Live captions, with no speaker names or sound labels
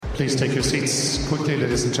Please take your seats quickly,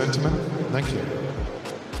 ladies and gentlemen. Thank you.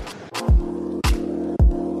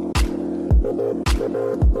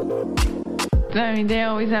 I mean, they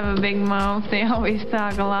always have a big mouth. They always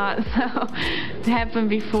talk a lot. So it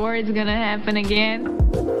happened before, it's going to happen again.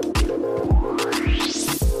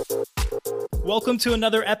 Welcome to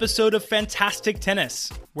another episode of Fantastic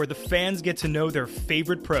Tennis, where the fans get to know their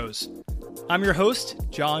favorite pros. I'm your host,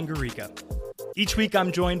 John Garica. Each week,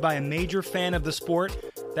 I'm joined by a major fan of the sport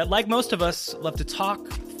that, like most of us, love to talk,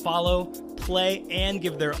 follow, play, and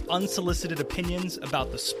give their unsolicited opinions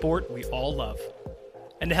about the sport we all love.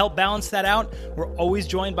 And to help balance that out, we're always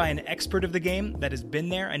joined by an expert of the game that has been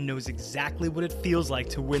there and knows exactly what it feels like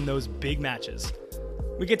to win those big matches.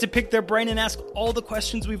 We get to pick their brain and ask all the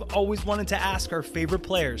questions we've always wanted to ask our favorite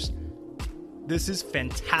players. This is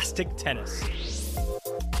Fantastic Tennis.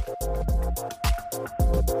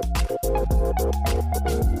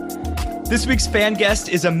 This week's fan guest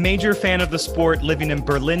is a major fan of the sport living in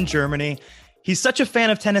Berlin, Germany. He's such a fan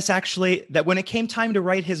of tennis, actually, that when it came time to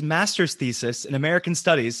write his master's thesis in American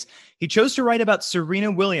Studies, he chose to write about Serena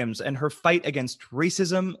Williams and her fight against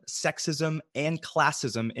racism, sexism, and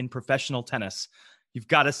classism in professional tennis. You've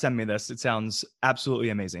got to send me this. It sounds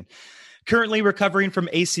absolutely amazing. Currently recovering from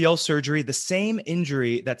ACL surgery, the same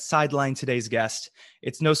injury that sidelined today's guest.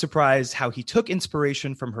 It's no surprise how he took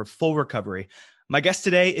inspiration from her full recovery. My guest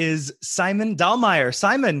today is Simon Dahlmeier.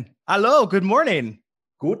 Simon, hello, good morning.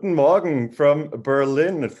 Guten Morgen from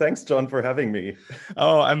Berlin. Thanks, John, for having me.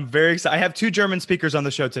 Oh, I'm very excited. I have two German speakers on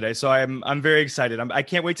the show today, so I'm very excited. I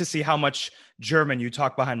can't wait to see how much German you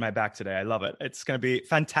talk behind my back today. I love it. It's going to be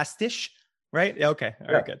fantastisch, right? Yeah, okay.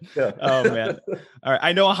 All right, good. Yeah. Oh, man. All right.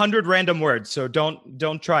 I know 100 random words, so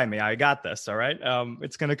don't try me. I got this, all right?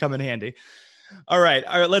 It's going to come in handy. All right,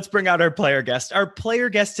 let's bring out our player guest. Our player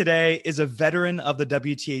guest today is a veteran of the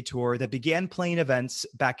WTA Tour that began playing events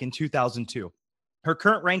back in 2002. Her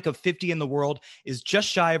current rank of 50 in the world is just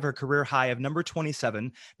shy of her career high of number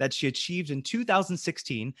 27 that she achieved in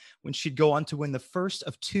 2016 when she'd go on to win the first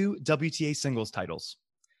of 2 WTA singles titles.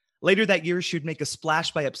 Later that year, she would make a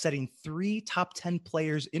splash by upsetting 3 top 10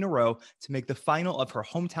 players in a row to make the final of her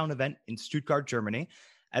hometown event in Stuttgart, Germany,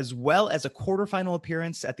 as well as a quarterfinal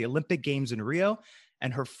appearance at the Olympic Games in Rio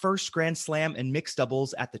and her first Grand Slam in mixed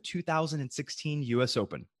doubles at the 2016 US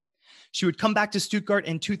Open. She would come back to Stuttgart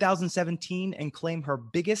in 2017 and claim her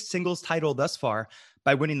biggest singles title thus far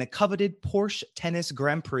by winning the coveted Porsche Tennis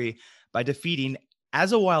Grand Prix by defeating,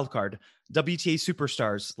 as a wildcard, WTA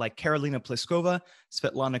superstars like Karolina Pliskova,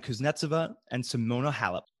 Svetlana Kuznetsova, and Simona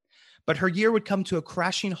Halep. But her year would come to a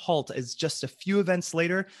crashing halt as just a few events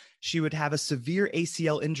later, she would have a severe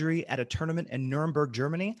ACL injury at a tournament in Nuremberg,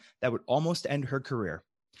 Germany, that would almost end her career.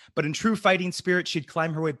 But in true fighting spirit, she'd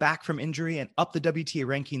climb her way back from injury and up the WTA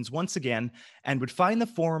rankings once again, and would find the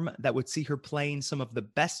form that would see her playing some of the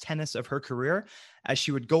best tennis of her career, as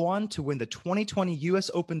she would go on to win the 2020 US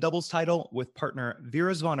Open doubles title with partner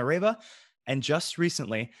Vera Zvonareva. And just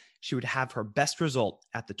recently, she would have her best result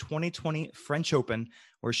at the 2020 French Open,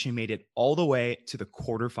 where she made it all the way to the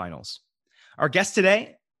quarterfinals. Our guest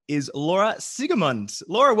today is Laura Siegemund.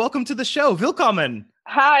 Laura, welcome to the show. Willkommen.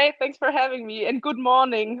 Hi, thanks for having me, and good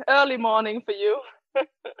morning, early morning for you.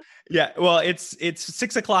 Yeah, well, it's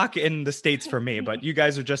 6 o'clock in the States for me, but you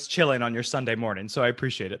guys are just chilling on your Sunday morning, so I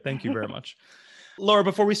appreciate it. Thank you very much. Laura,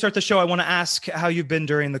 before we start the show, I want to ask how you've been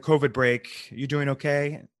during the COVID break. You doing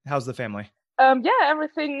okay? How's the family? Yeah,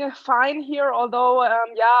 everything fine here. Although, I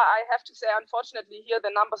have to say, unfortunately, here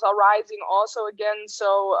the numbers are rising also again.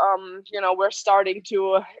 So, we're starting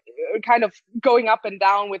to kind of going up and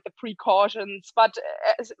down with the precautions. But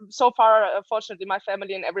so far, fortunately, my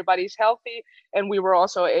family and everybody's healthy, and we were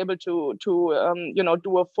also able to do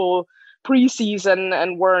a full preseason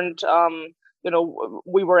and weren't.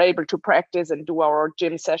 We were able to practice and do our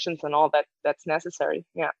gym sessions and all that's necessary.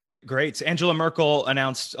 Yeah. Great. Angela Merkel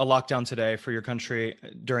announced a lockdown today for your country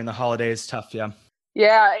during the holidays. Tough, yeah.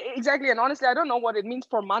 Yeah, exactly. And honestly, I don't know what it means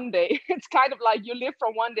for Monday. It's kind of like you live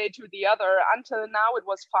from one day to the other. Until now, it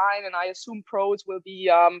was fine. And I assume pros will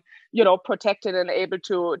be, protected and able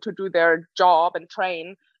to do their job and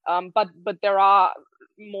train. But there are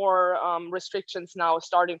more restrictions now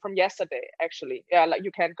starting from yesterday, actually. Yeah, like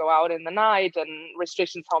you can't go out in the night and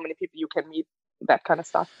restrictions how many people you can meet, that kind of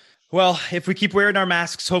stuff. Well, if we keep wearing our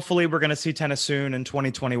masks, hopefully we're going to see tennis soon in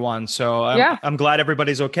 2021. So I'm glad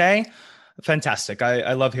everybody's okay. Fantastic.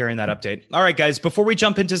 I love hearing that update. All right, guys, before we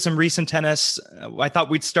jump into some recent tennis, I thought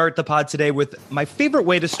we'd start the pod today with my favorite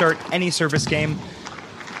way to start any service game.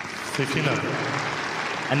 15 love.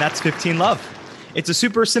 And that's 15 love. It's a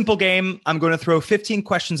super simple game. I'm going to throw 15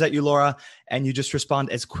 questions at you, Laura, and you just respond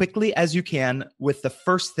as quickly as you can with the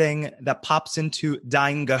first thing that pops into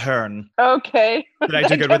dein Gehirn. Okay. Did I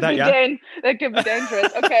do good with that? Yeah. That could be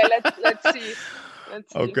dangerous. Okay, let's see.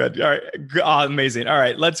 Oh, good. All right. Oh, amazing. All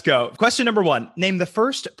right, let's go. Question number 1. Name the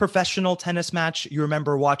first professional tennis match you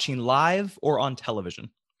remember watching live or on television.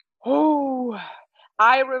 Oh,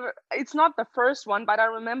 it's not the first one, but I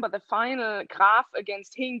remember the final Graf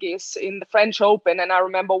against Hingis in the French Open, and I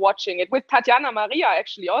remember watching it with Tatiana Maria,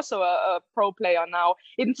 actually also a pro player now.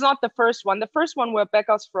 It's not the first one. The first one were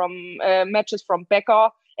matches from Becker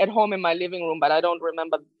at home in my living room, but I don't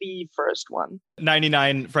remember the first one.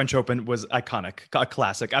 99 French Open was iconic, a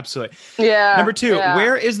classic, absolutely. Yeah. Number 2, yeah.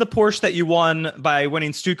 Where is the Porsche that you won by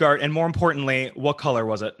winning Stuttgart? And more importantly, what color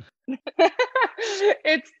was it?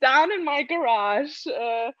 It's down in my garage,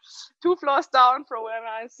 2 floors down from where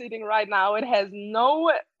I'm sitting right now. It has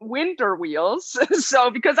no winter wheels, so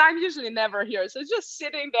because I'm usually never here, so it's just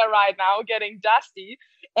sitting there right now, getting dusty.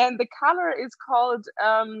 And the color is called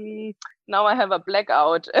now I have a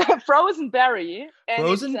blackout. Frozen berry. And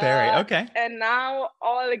Frozen berry. Okay. And now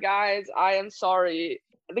all the guys, I am sorry,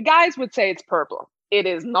 the guys would say it's purple. It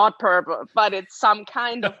is not purple, but it's some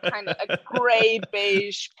kind of a gray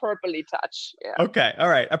beige purpley touch. Yeah. Okay. All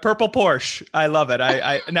right. A purple Porsche. I love it.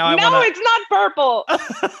 It's not purple.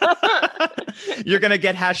 You're gonna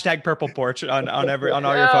get hashtag purple Porsche on all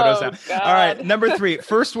your photos now. God. All right. Number 3.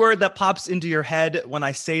 First word that pops into your head when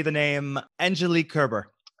I say the name Angelique Kerber.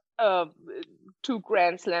 2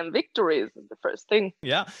 Grand Slam victories is the first thing.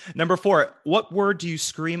 Yeah. Number 4. What word do you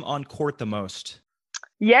scream on court the most?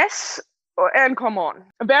 Yes. And come on.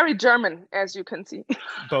 Very German, as you can see.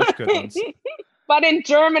 Both good ones. But in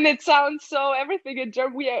German, it sounds so, everything in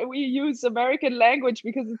German, we use American language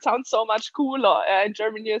because it sounds so much cooler. In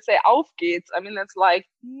German, you say, auf geht's. I mean, that's like...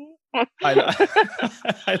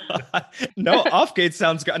 No, off gate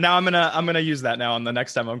sounds good. Now I'm gonna use that now on the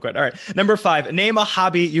next time I'm quit. All right. Number 5, name a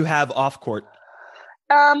hobby you have off court.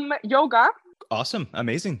 Yoga. Awesome.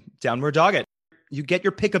 Amazing. Downward dog it. You get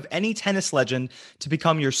your pick of any tennis legend to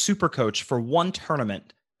become your super coach for one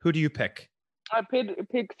tournament. Who do you pick? I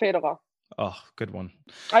pick Federer. Oh, good one.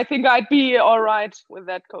 I think I'd be all right with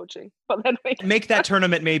that coaching. But then make that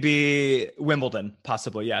tournament maybe Wimbledon,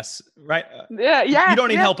 possibly. Yes, right. Yeah. You don't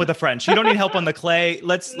need help with the French. You don't need help on the clay.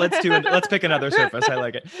 Let's do it. Let's pick another surface. I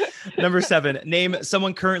like it. Number 7. Name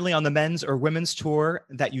someone currently on the men's or women's tour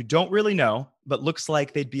that you don't really know, but looks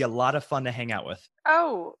like they'd be a lot of fun to hang out with.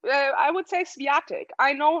 Oh, I would say Swiatek.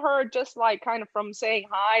 I know her just like kind of from saying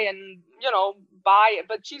hi and, bye,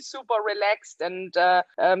 but she's super relaxed and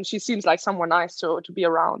she seems like someone nice to be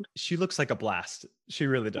around. She looks like a blast. She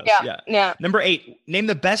really does. Yeah. Number 8, name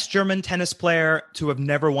the best German tennis player to have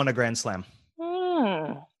never won a Grand Slam.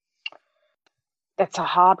 That's a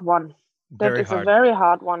hard one. That is a very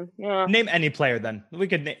hard one. Yeah. Name any player then. We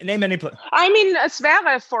could name any player. I mean,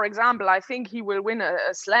 Zverev, for example, I think he will win a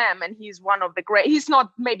slam and he's one of the great. He's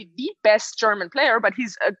not maybe the best German player, but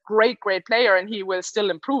he's a great player and he will still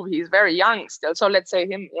improve. He's very young still. So let's say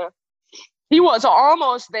him. Yeah. He was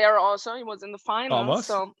almost there also. He was in the final. Almost.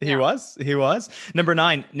 So, yeah. He was. Number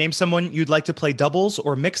 9, name someone you'd like to play doubles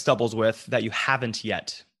or mixed doubles with that you haven't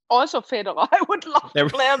yet. Also Federer. I would love to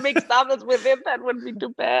play a mixed doubles with him. That wouldn't be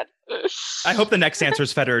too bad. I hope the next answer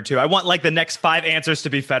is Federer too. I want like the next 5 answers to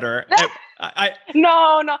be Federer.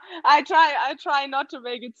 No. I try not to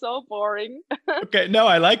make it so boring. Okay. No,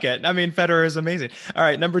 I like it. I mean, Federer is amazing. All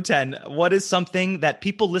right. Number 10. What is something that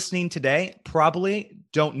people listening today probably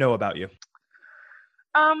don't know about you?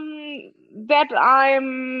 That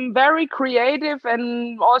I'm very creative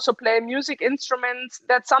and also play music instruments.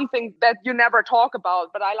 That's something that you never talk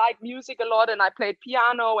about, but I like music a lot and I played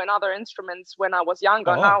piano and other instruments when I was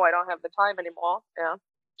younger. Oh. Now I don't have the time anymore. Yeah.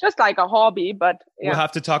 Just like a hobby, but yeah. We'll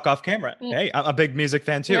have to talk off camera. Hey, I'm a big music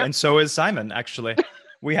fan too. Yeah. And so is Simon, actually.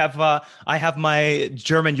 We have, I have my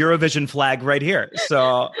German Eurovision flag right here.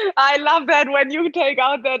 So I love that when you take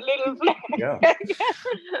out that little flag. Yeah.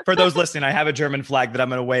 For those listening, I have a German flag that I'm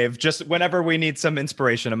going to wave. Just whenever we need some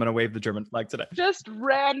inspiration, I'm going to wave the German flag today. Just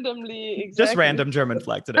randomly. Exactly. Just random German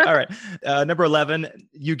flag today. All right. Number 11,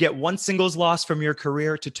 you get one singles loss from your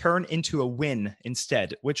career to turn into a win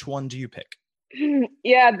instead. Which one do you pick?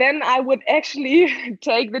 Yeah, then I would actually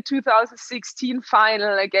take the 2016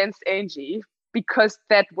 final against Angie. Because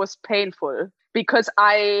that was painful. Because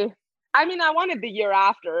I won it the year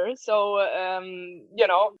after. So,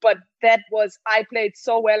 but I played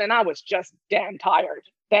so well and I was just damn tired.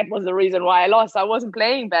 that was the reason why I lost. I wasn't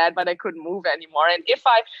playing bad, but I couldn't move anymore. And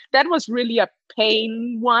that was really a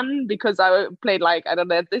pain one, because I played like, I don't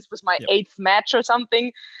know, this was my 8th match or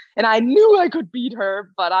something. And I knew I could beat her,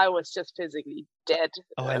 but I was just physically dead.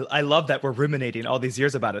 Oh, I love that we're ruminating all these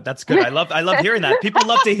years about it. That's good. I love hearing that. People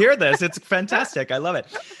love to hear this. It's fantastic. I love it.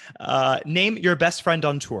 Name your best friend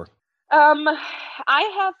on tour.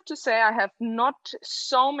 I have to say I have not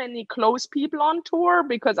so many close people on tour,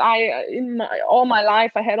 because all my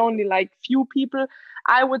life I had only like few people.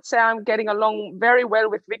 I would say I'm getting along very well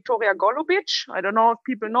with Victoria Golubic. I don't know if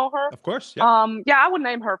people know her. Of course. Yeah. Yeah, I would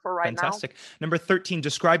name her for right now. Fantastic. Number 13,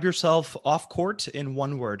 describe yourself off court in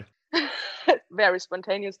one word. Very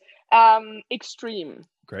spontaneous. Extreme.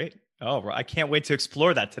 Great. Oh, I can't wait to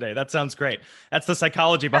explore that today. That sounds great. That's the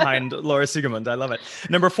psychology behind Laura Siegemund. I love it.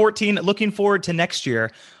 Number 14, looking forward to next year.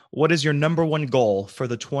 What is your number one goal for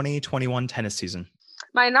the 2021 tennis season?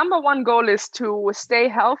 My number one goal is to stay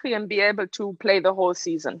healthy and be able to play the whole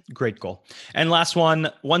season. Great goal. And last one,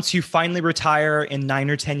 once you finally retire in 9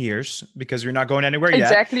 or 10 years, because you're not going anywhere yet.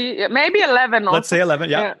 Exactly. Maybe 11. Also. Let's say 11.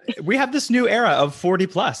 Yeah. We have this new era of 40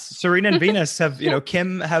 plus. Serena and Venus have,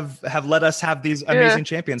 Kim have let us have these amazing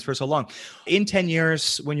champions for so long. In 10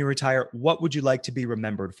 years, when you retire, what would you like to be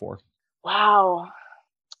remembered for? Wow.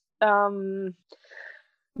 Yeah,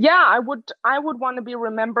 I would want to be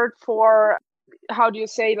remembered for, how do you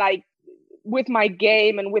say, like, with my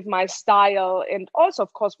game and with my style, and also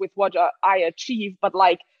of course with what I achieve, but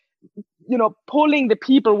like, pulling the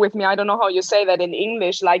people with me. I don't know how you say that in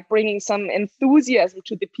English, like bringing some enthusiasm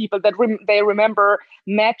to the people that they remember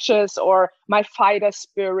matches or my fighter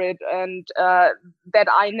spirit, and that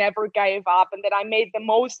I never gave up, and that I made the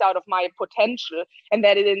most out of my potential, and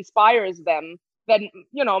that it inspires them. Then,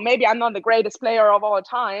 maybe I'm not the greatest player of all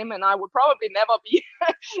time, and I would probably never be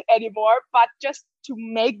anymore, but just to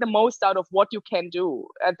make the most out of what you can do.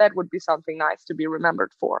 That would be something nice to be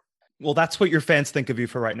remembered for. Well, that's what your fans think of you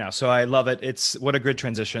for right now. So I love it. It's what a good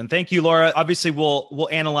transition. Thank you, Laura. Obviously, we'll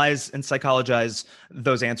analyze and psychologize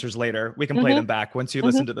those answers later. We can play them back once you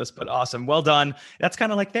listen to this, but awesome. Well done. That's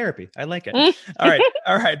kind of like therapy. I like it.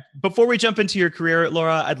 All right. Before we jump into your career,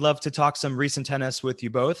 Laura, I'd love to talk some recent tennis with you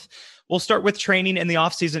both. We'll start with training in the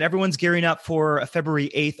offseason. Everyone's gearing up for a February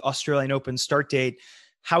 8th Australian Open start date.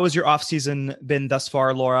 How has your offseason been thus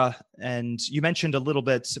far, Laura? And you mentioned a little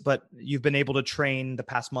bit, but you've been able to train the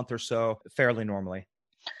past month or so fairly normally.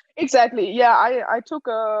 Exactly. Yeah, I took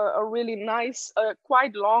a really nice,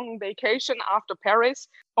 quite long vacation after Paris,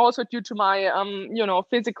 also due to my,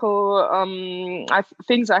 physical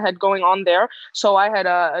things I had going on there. So I had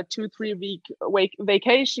a 2-3 week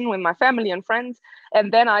vacation with my family and friends.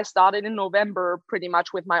 And then I started in November pretty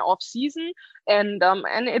much with my off season. And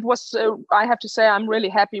it was, I have to say, I'm really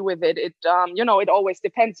happy with it. It, it always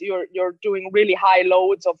depends. You're doing really high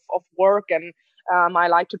loads of work, and I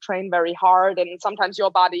like to train very hard, and sometimes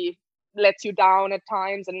your body lets you down at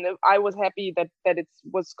times. And I was happy that it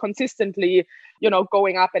was consistently,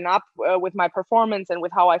 going up and up with my performance and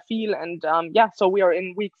with how I feel. And so we are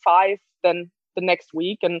in week 5 then the next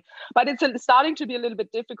week. But it's starting to be a little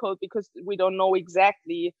bit difficult because we don't know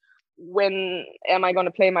exactly when am I going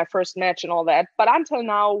to play my first match and all that. But until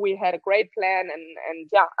now, we had a great plan, and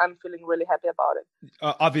I'm feeling really happy about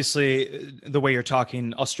it. Obviously, the way you're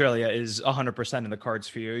talking, Australia is 100% in the cards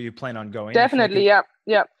for you. You plan on going? Definitely, yeah.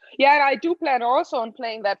 And I do plan also on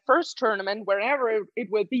playing that first tournament, wherever it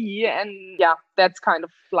will be. And that's kind of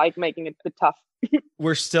like making it a bit tough.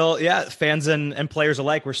 We're still, fans and players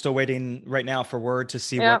alike, we're still waiting right now for word to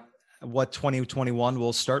see what 2021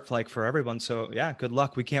 will start like for everyone. So good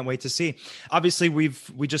luck. We can't wait to see. Obviously,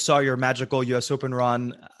 we just saw your magical US Open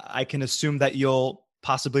run. I can assume that you'll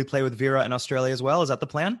possibly play with Vera in Australia as well. Is that the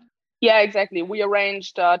plan? Yeah, exactly. We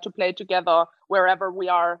arranged to play together wherever we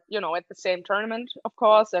are, at the same tournament, of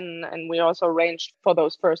course. And we also arranged for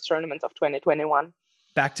those first tournaments of 2021.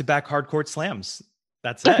 Back-to-back hard court slams.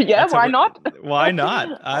 That's it. Why not? Why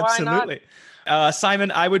not? Absolutely. Simon,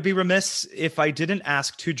 I would be remiss if I didn't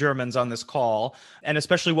ask 2 Germans on this call, and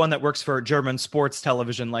especially one that works for German sports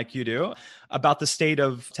television like you do, about the state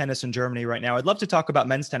of tennis in Germany right now. I'd love to talk about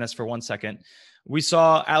men's tennis for 1 second. We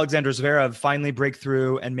saw Alexander Zverev finally break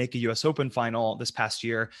through and make a US Open final this past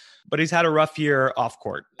year, but he's had a rough year off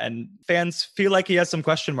court, and fans feel like he has some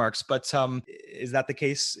question marks. But is that the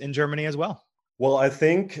case in Germany as well? Well, I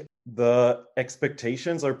think the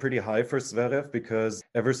expectations are pretty high for Zverev, because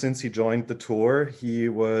ever since he joined the tour, he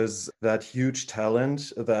was that huge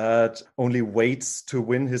talent that only waits to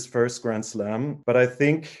win his first Grand Slam. But I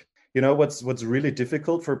think what's really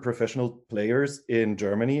difficult for professional players in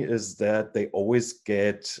Germany is that they always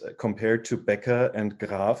get compared to Becker and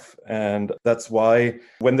Graf. And that's why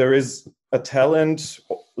when there is a talent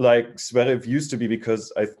like Zverev used to be,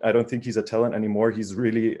 because I don't think he's a talent anymore. He's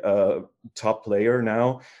really a top player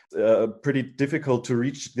now. Pretty difficult to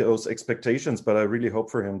reach those expectations, but I really hope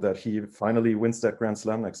for him that he finally wins that Grand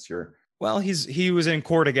Slam next year. Well, he was in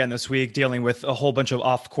court again this week dealing with a whole bunch of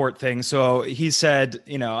off-court things. So he said,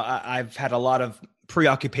 I've had a lot of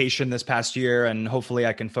preoccupation this past year, and hopefully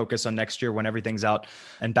I can focus on next year when everything's out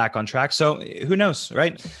and back on track. So who knows,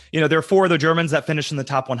 right? There are 4 of the Germans that finished in the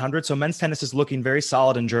top 100. So men's tennis is looking very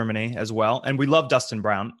solid in Germany as well. And we love Dustin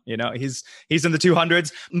Brown. He's in the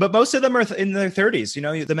 200s, but most of them are in their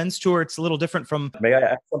 30s. The men's tour, it's a little different from. May I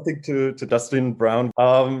add something to Dustin Brown?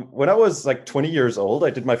 When I was like 20 years old,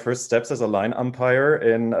 I did my first steps as a line umpire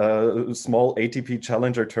in a small ATP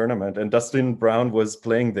Challenger tournament, and Dustin Brown was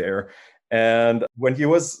playing there. And when he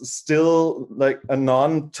was still like a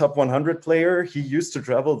non-top 100 player, he used to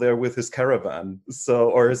travel there with his caravan,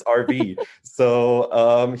 or his RV.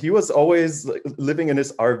 So he was always living in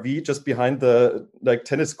his RV just behind the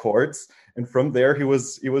tennis courts. And from there, he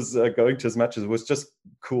was going to his matches. It was just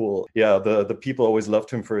cool. Yeah, the people always loved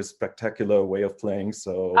him for his spectacular way of playing.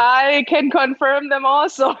 So I can confirm them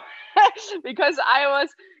also. Because I was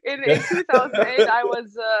in 2008, I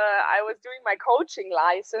was doing my coaching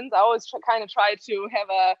license. I always kind of try to have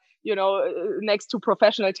a, next to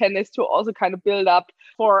professional tennis, to also kind of build up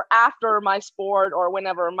for after my sport or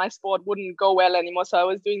whenever my sport wouldn't go well anymore. So I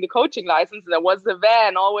was doing the coaching license. There was the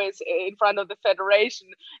van always in front of the federation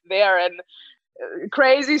there, and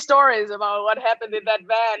crazy stories about what happened in that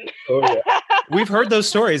van. Oh, yeah. We've heard those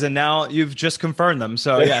stories, and now you've just confirmed them.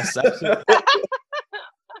 So yes, absolutely.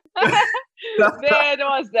 There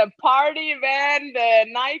was the party van, the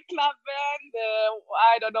nightclub van,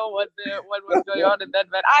 I don't know what was going on in that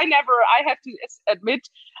van. I have to admit,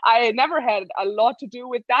 I never had a lot to do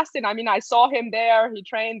with Dustin. I mean, I saw him there, he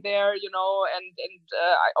trained there,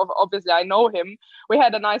 obviously I know him. We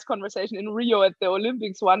had a nice conversation in Rio at the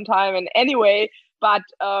Olympics one time, and anyway, but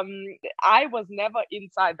I was never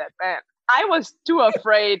inside that van. I was too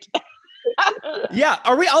afraid. Yeah,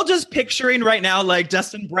 are we all just picturing right now like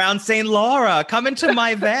Dustin Brown saying, "Laura, come into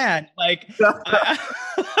my van"?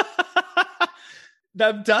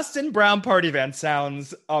 The Dustin Brown party van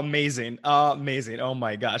sounds amazing. Amazing. Oh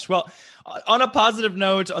my gosh. Well, on a positive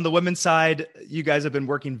note, on the women's side, you guys have been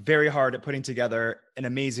working very hard at putting together an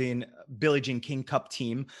amazing Billie Jean King Cup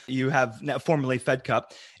team. You have now formerly Fed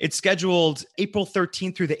Cup. It's scheduled April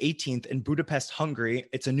 13th through the 18th in Budapest, Hungary.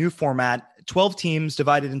 It's a new format, 12 teams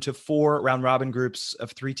divided into 4 round robin groups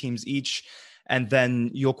of 3 teams each. And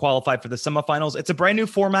then you'll qualify for the semifinals. It's a brand new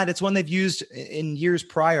format. It's one they've used in years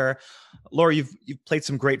prior. Laura, you've played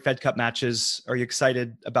some great Fed Cup matches. Are you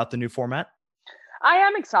excited about the new format? I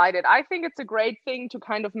am excited. I think it's a great thing to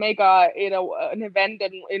kind of make an event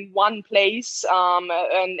in one place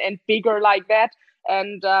and bigger like that.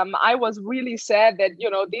 And I was really sad that,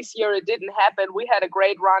 this year it didn't happen. We had a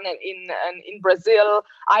great run in Brazil.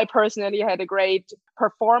 I personally had a great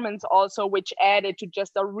performance also, which added to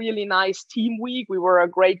just a really nice team week. We were a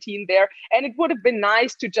great team there. And it would have been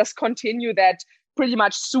nice to just continue that pretty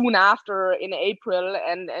much soon after in April.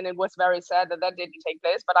 And it was very sad that didn't take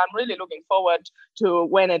place. But I'm really looking forward to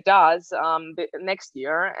when it does next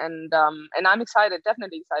year. And I'm excited,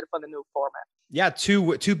 definitely excited for the new format. Yeah,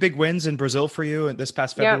 two big wins in Brazil for you this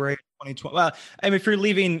past February 2020. Well, I mean, if you're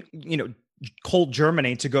leaving, cold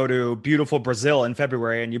Germany to go to beautiful Brazil in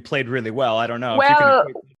February, and you played really well, I don't know.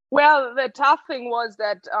 Well, the tough thing was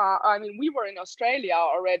that, we were in Australia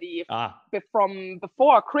already from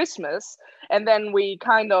before Christmas. And then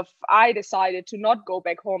I decided to not go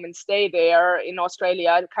back home and stay there in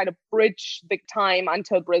Australia, to kind of bridge the time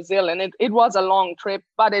until Brazil. And it was a long trip,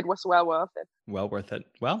 but it was well worth it. Well worth it.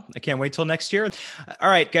 Well, I can't wait till next year. All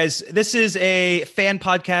right, guys, this is a fan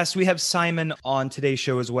podcast. We have Simon on today's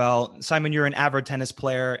show as well. Simon, you're an avid tennis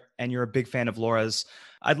player and you're a big fan of Laura's.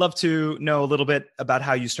 I'd love to know a little bit about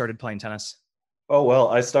how you started playing tennis. Oh, well,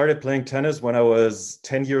 I started playing tennis when I was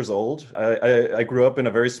 10 years old. I grew up in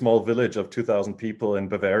a very small village of 2,000 people in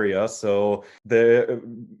Bavaria. So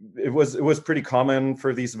it was pretty common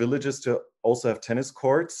for these villages to also have tennis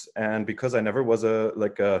courts. And because I never was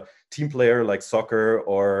a team player like soccer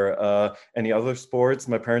or any other sports,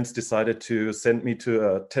 my parents decided to send me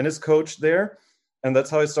to a tennis coach there. And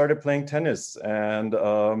that's how I started playing tennis. And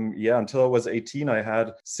until I was 18, I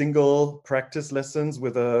had single practice lessons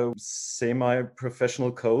with a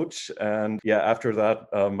semi-professional coach. And after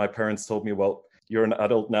that, my parents told me, well, you're an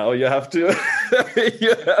adult now. You have to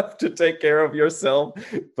you have to take care of yourself.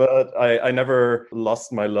 But I never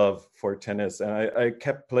lost my love for tennis, and I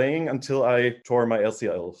kept playing until I tore my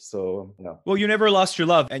LCL. So yeah. Well, you never lost your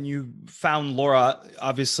love, and you found Laura.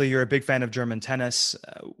 Obviously, you're a big fan of German tennis.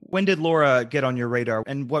 When did Laura get on your radar,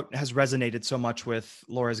 and what has resonated so much with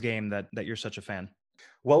Laura's game that you're such a fan?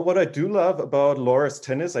 Well, what I do love about Laura's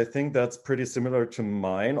tennis, I think that's pretty similar to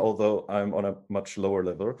mine, although I'm on a much lower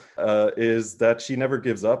level, is that she never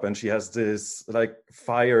gives up, and she has this like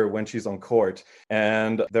fire when she's on court.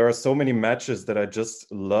 And there are so many matches that I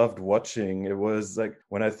just loved watching. It was like,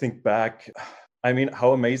 when I think back, I mean,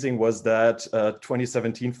 how amazing was that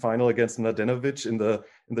 2017 final against Mladenovic in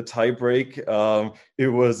the tie break?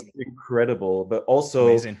 It was incredible, but also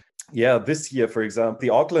amazing. Yeah, this year, for example,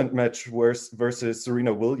 the Auckland match versus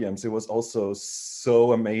Serena Williams, it was also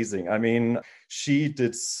so amazing. I mean, she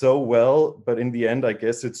did so well, but in the end, I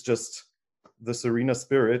guess it's just the Serena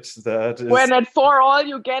spirit that is... When at 4-all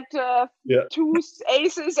you get 2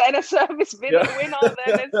 aces and a service winner,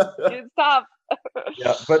 then it's tough.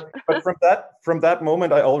 Yeah, but from that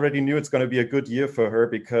moment, I already knew it's going to be a good year for her,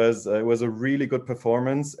 because it was a really good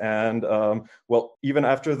performance. And well, even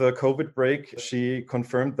after the COVID break, she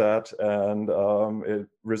confirmed that, and it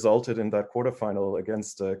resulted in that quarterfinal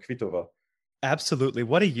against Kvitova. Absolutely.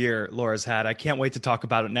 What a year Laura's had. I can't wait to talk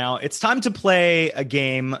about it now. It's time to play a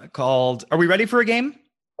game called... Are we ready for a game?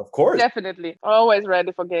 Of course. Definitely. Always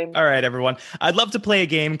ready for games. All right, everyone. I'd love to play a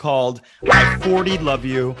game called I 40 Love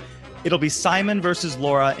You. It'll be Simon versus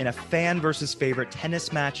Laura in a fan versus favorite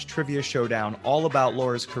tennis match trivia showdown, all about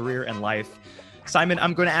Laura's career and life. Simon,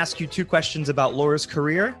 I'm going to ask you 2 questions about Laura's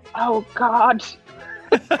career. Oh, God.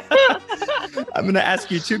 I'm going to ask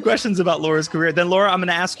you 2 questions about Laura's career. Then, Laura, I'm going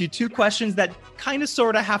to ask you 2 questions that kind of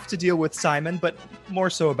sort of have to deal with Simon, but more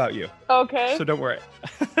so about you. Okay. So don't worry.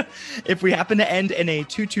 If we happen to end in a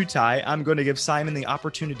 2-2 tie, I'm going to give Simon the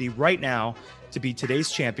opportunity right now to be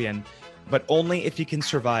today's champion, but only if he can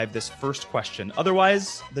survive this first question.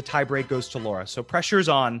 Otherwise, the tiebreak goes to Laura. So pressure's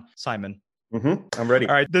on, Simon. I'm ready.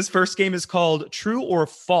 All right. This first game is called True or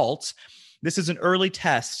False. This is an early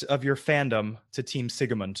test of your fandom to Team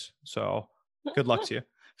Sigemund. So good luck to you.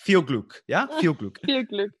 Viel Glück. Yeah? Viel Glück. Viel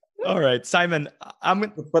Glück. All right, Simon.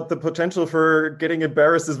 But the potential for getting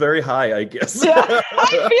embarrassed is very high, I guess. Yeah, I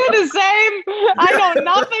feel the same. I know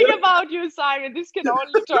nothing about you, Simon. This can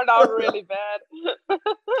only turn out really bad.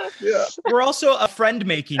 Yeah. We're also a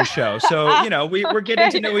friend-making show. So, we're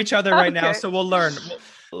getting to know each other right now. So we'll learn.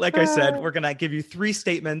 Like I said, we're going to give you 3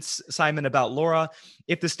 statements, Simon, about Laura.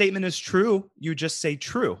 If the statement is true, you just say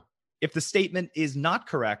true. If the statement is not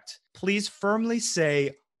correct, please firmly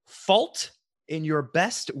say fault in your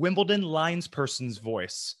best Wimbledon linesperson's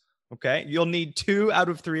voice. Okay? You'll need 2 out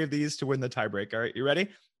of 3 of these to win the tiebreak. All right, you ready?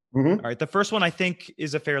 Mm-hmm. All right, the first one I think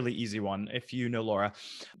is a fairly easy one if you know Laura.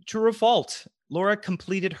 True or false? Laura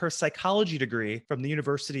completed her psychology degree from the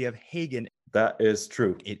University of Hagen. That is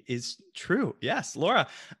true. It is true. Yes, Laura.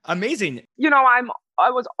 Amazing. I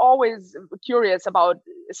was always curious about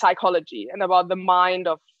psychology and about the mind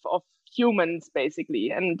of humans,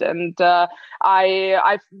 basically, and I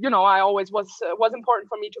always was important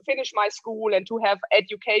for me to finish my school and to have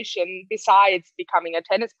education besides becoming a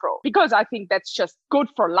tennis pro, because I think that's just good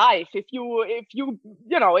for life. If you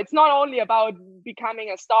it's not only about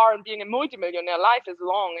becoming a star and being a multimillionaire. Life is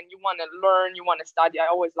long, and you want to learn, you want to study. I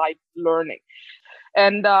always like learning.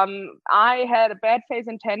 And I had a bad phase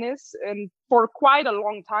in tennis, and for quite a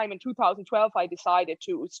long time in 2012, I decided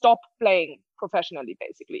to stop playing professionally,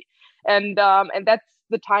 basically. And that's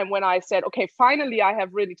the time when I said, okay, finally, I have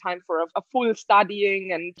really time for a full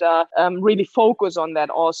studying and really focus on that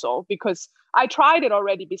also, because I tried it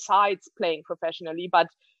already besides playing professionally. But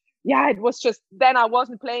yeah, it was just then I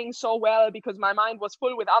wasn't playing so well because my mind was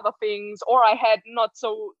full with other things, or I had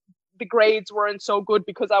the grades weren't so good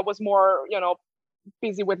because I was more,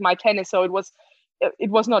 busy with my tennis. So it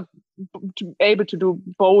was not able to do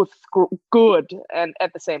both good and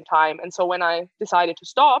at the same time. And so when I decided to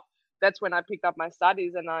stop, that's when I picked up my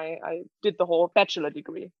studies and I did the whole bachelor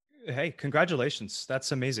degree. Hey, congratulations.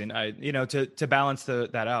 That's amazing. To balance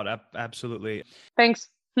that out. Absolutely. Thanks.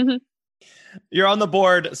 You're on the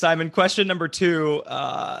board, Simon. Question number 2.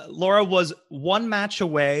 Laura was 1 match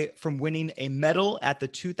away from winning a medal at the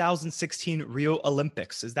 2016 Rio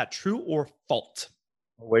Olympics. Is that true or false?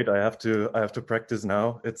 Wait, I have to practice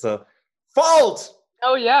now. It's a fault.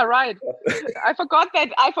 Oh yeah, right. I forgot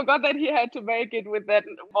that he had to make it with that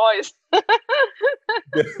voice.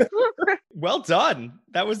 Well done.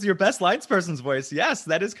 That was your best linesperson's voice. Yes,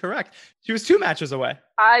 that is correct. She was 2 matches away.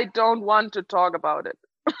 I don't want to talk about it.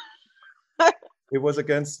 It was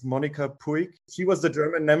against Monika Puig. She was the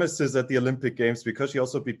German nemesis at the Olympic Games because she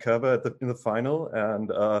also beat Kerber in the final.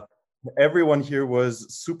 And everyone here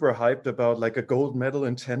was super hyped about like a gold medal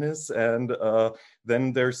in tennis. And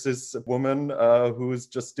then there's this woman who's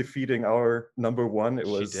just defeating our number one. It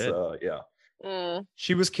was, yeah.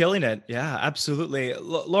 She was killing it. Yeah, absolutely.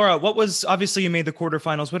 Laura, what was, obviously you made the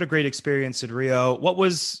quarterfinals. What a great experience in Rio. What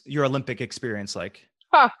was your Olympic experience like?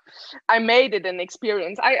 I made it an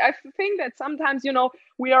experience. I think that sometimes,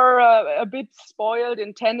 we are a bit spoiled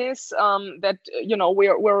in tennis, that,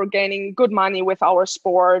 we're gaining good money with our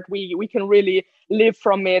sport. We can really live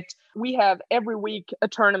from it. We have every week a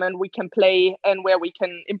tournament we can play and where we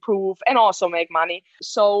can improve and also make money.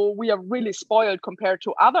 So we are really spoiled compared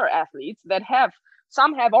to other athletes that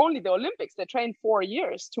some have only the Olympics. They train 4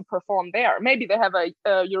 years to perform there. Maybe they have a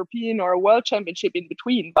European or a world championship in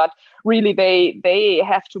between, but really they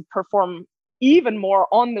have to perform even more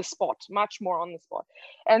on the spot, much more on the spot.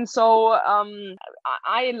 And so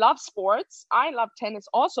I love sports. I love tennis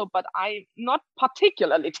also, but I not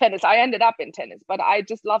particularly tennis. I ended up in tennis, but I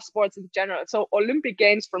just love sports in general. So Olympic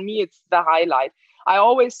Games for me, it's the highlight. I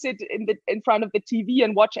always sit in front of the TV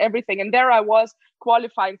and watch everything. And there I was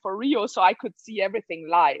qualifying for Rio, so I could see everything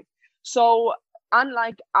live. So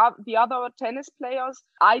unlike the other tennis players,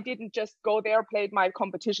 I didn't just go there, played my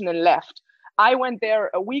competition and left. I went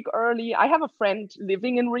there a week early. I have a friend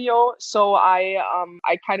living in Rio, so I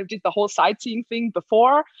kind of did the whole sightseeing thing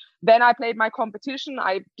before. Then I played my competition.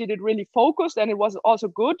 I did it really focused, and it was also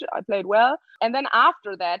good. I played well. And then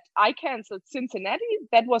after that, I canceled Cincinnati.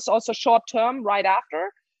 That was also short term right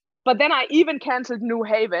after. But then I even canceled New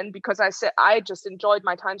Haven because I said I just enjoyed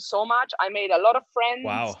my time so much. I made a lot of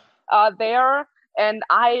friends there. And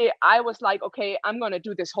I was like, okay, I'm going to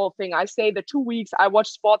do this whole thing. I stayed the 2 weeks. I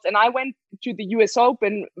watched sports and I went to the US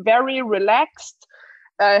Open very relaxed.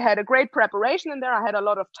 I had a great preparation in there. I had a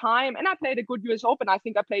lot of time and I played a good US Open. I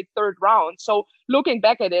think I played third round. So looking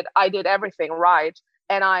back at it, I did everything right.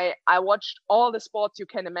 And I watched all the sports you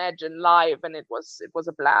can imagine live. And it was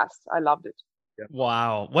a blast. I loved it. Yeah.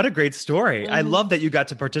 Wow. What a great story. I love that you got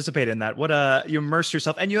to participate in that. You immersed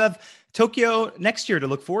yourself and you have Tokyo next year to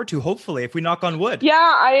look forward to, hopefully, if we knock on wood.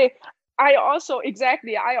 Yeah, I also,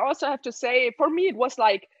 exactly. I also have to say, for me, it was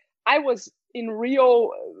like, I was in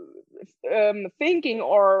Rio thinking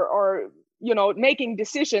or making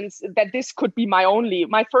decisions that this could be my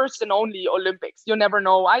first and only Olympics. You never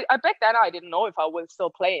know. I back then I didn't know if I will still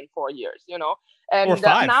play in 4 years, And or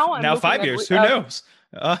 5. Now 5 at, years. Who knows?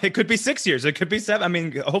 It could be 6 years. It could be 7. I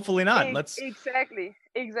mean, hopefully not.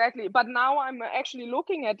 Exactly. But now I'm actually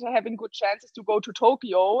looking at having good chances to go to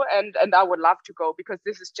Tokyo, and I would love to go because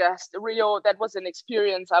this is just Rio. That was an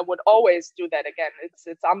experience. I would always do that again. It's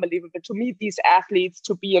unbelievable to meet these athletes,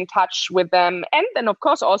 to be in touch with them, and then of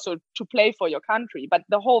course also to play for your country. But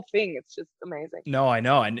the whole thing, it's just amazing. No, I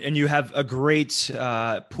know, and you have a great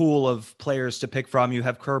pool of players to pick from. You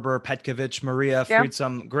have Kerber, Petkovic, Maria, Fried,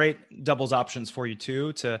 some great doubles options for you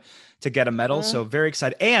too to get a medal. So very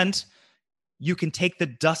excited. And you can take the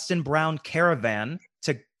Dustin Brown caravan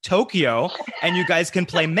to Tokyo and you guys can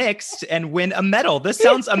play mixed and win a medal. This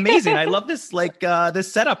sounds amazing. I love this,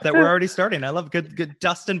 this setup that we're already starting. I love good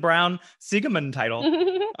Dustin Brown Siegemund title.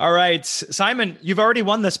 All right, Simon, you've already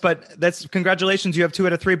won this, but that's congratulations. You have 2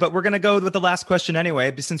 out of 3, but we're going to go with the last question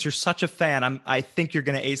anyway, since you're such a fan. I think you're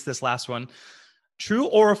going to ace this last one. True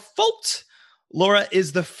or false? Laura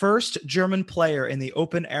is the first German player in the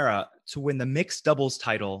Open era to win the mixed doubles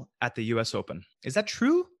title at the US Open. Is that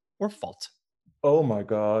true or false? Oh my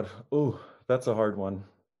God. Oh, that's a hard one.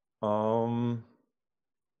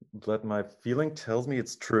 But my feeling tells me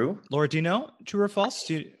it's true. Laura, do you know? True or false?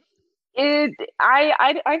 I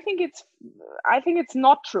think it's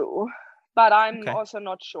not true, but I'm also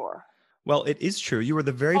not sure. Well, it is true. You were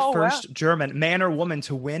the very first German man or woman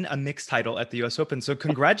to win a mixed title at the US Open. So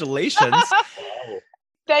congratulations.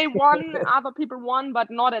 They won, other people won,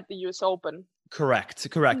 but not at the US Open. Correct.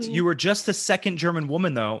 You were just the second German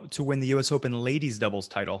woman, though, to win the US Open ladies doubles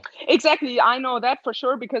title. Exactly. I know that for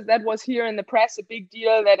sure, because that was here in the press, a big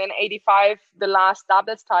deal that in 85, the last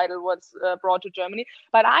doubles title was brought to Germany.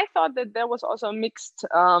 But I thought that there was also a mixed,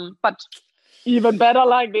 but even better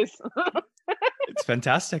like this. It's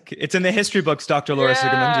fantastic. It's in the history books, Dr. Laura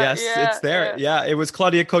Siegemund. Yes, it's there. Yeah, it was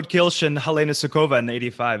Claudia Koth-Kilsch and Helena Sukova in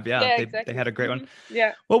 85. They had a great one.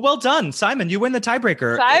 Yeah. Well done, Simon. You win the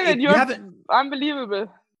tiebreaker. Simon, you haven't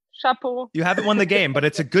unbelievable. Chapeau. You haven't won the game, but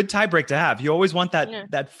it's a good tiebreak to have. You always want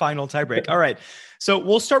that final tiebreak. All right. So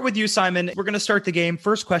we'll start with you, Simon. We're going to start the game.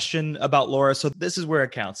 First question about Laura. So this is where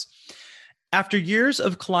it counts. After years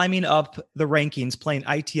of climbing up the rankings playing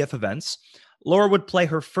ITF events, Laura would play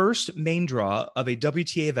her first main draw of a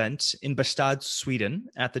WTA event in Bastad, Sweden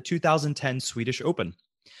at the 2010 Swedish Open.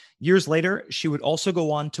 Years later, she would also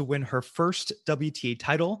go on to win her first WTA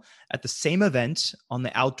title at the same event on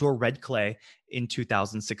the outdoor red clay in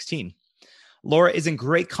 2016. Laura is in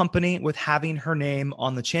great company with having her name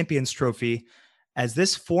on the Champions Trophy, as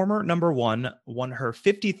this former number one won her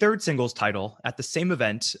 53rd singles title at the same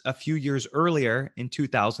event a few years earlier in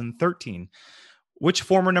 2013. Which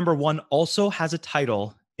former number one also has a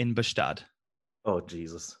title in Bastad? Oh,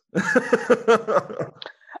 Jesus.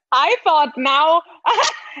 I thought now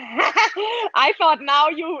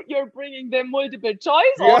you're bringing the multiple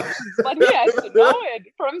choice options, but he has to know it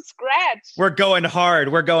from scratch. We're going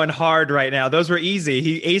hard. We're going hard right now. Those were easy.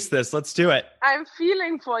 He aced this. Let's do it. I'm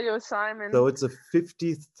feeling for you, Simon. So it's a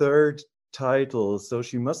 53rd title. So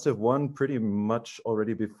she must have won pretty much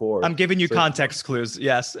already before. I'm giving you context clues.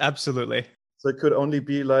 Yes, absolutely. So it could only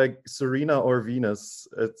be like Serena or Venus.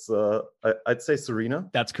 It's I'd say Serena.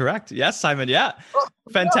 That's correct. Yes, Simon. Yeah.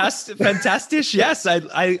 Fantastic. Fantastic. Yes.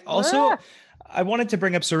 I also I wanted to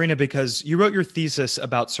bring up Serena because you wrote your thesis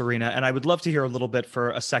about Serena, and I would love to hear a little bit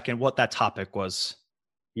for a second what that topic was.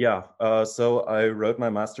 Yeah. So I wrote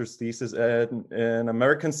my master's thesis in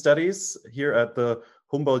American Studies here at the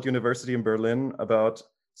Humboldt University in Berlin about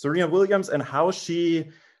Serena Williams and how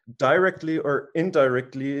she directly or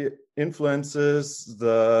indirectly influences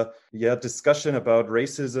the discussion about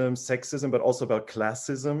racism, sexism, but also about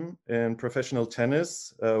classism in professional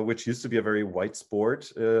tennis, which used to be a very white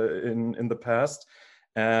sport in the past,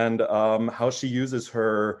 and how she uses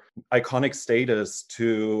her iconic status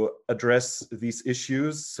to address these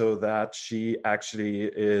issues so that she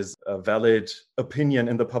actually is a valid opinion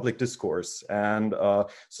in the public discourse. And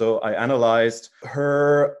so I analyzed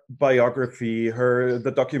her biography,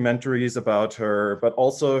 the documentaries about her, but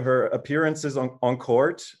also her appearances on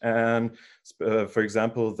court. And for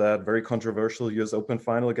example, that very controversial US Open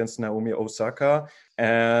final against Naomi Osaka.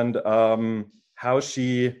 And how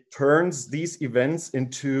she turns these events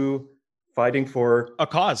into fighting for a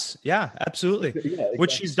cause. Yeah, absolutely. Yeah, exactly.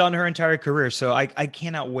 Which she's done her entire career. So I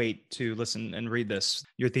cannot wait to listen and read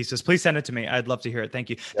your thesis. Please send it to me. I'd love to hear it. Thank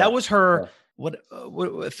you. Yeah. That was her, what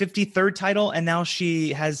 53rd title. And now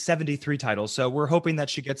she has 73 titles. So we're hoping that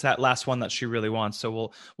she gets that last one that she really wants.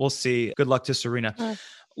 So we'll see. Good luck to Serena.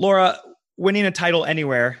 Laura, winning a title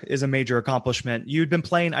anywhere is a major accomplishment. You'd been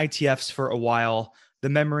playing ITFs for a while. The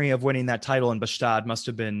memory of winning that title in Bastad must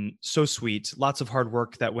have been so sweet. Lots of hard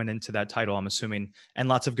work that went into that title, I'm assuming, and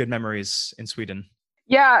lots of good memories in Sweden.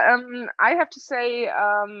 Yeah, I have to say,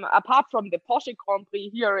 apart from the Porsche Grand Prix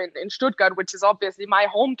here in Stuttgart, which is obviously my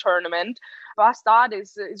home tournament, Bastad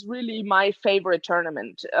is really my favorite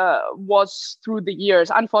tournament, was through the years.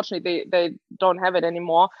 Unfortunately, they don't have it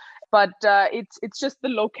anymore. But it's just the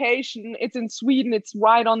location. It's in Sweden. It's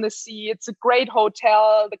right on the sea. It's a great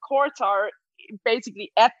hotel. The courts are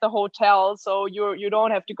basically at the hotel, so you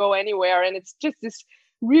don't have to go anywhere, and it's just this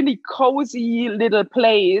really cozy little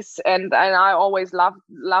place, and I always loved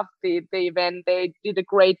the event. They did a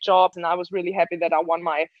great job, and I was really happy that I won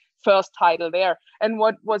my first title there. And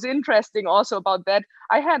what was interesting also about that,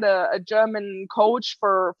 I had a German coach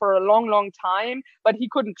for a long time, but he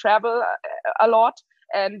couldn't travel a lot.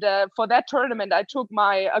 And for that tournament, I took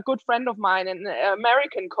a good friend of mine, an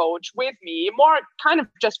American coach, with me, more kind of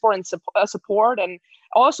just for support, and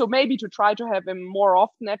also maybe to try to have him more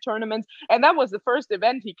often at tournaments. And that was the first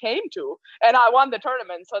event he came to, and I won the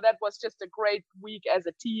tournament. So that was just a great week as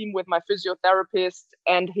a team with my physiotherapist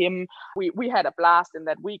and him. We had a blast in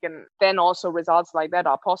that week, and then also results like that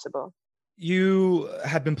are possible. You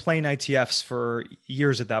had been playing ITFs for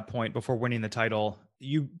years at that point before winning the title.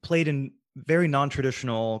 You played in very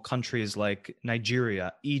non-traditional countries like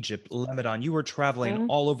Nigeria, Egypt, Lebanon. You were traveling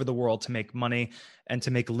all over the world to make money and to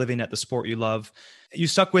make a living at the sport you love. You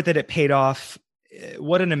stuck with it. It paid off.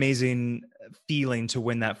 What an amazing feeling to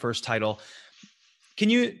win that first title. Can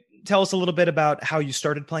you tell us a little bit about how you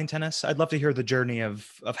started playing tennis? I'd love to hear the journey of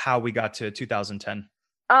how we got to 2010.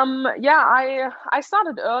 I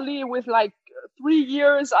started early with 3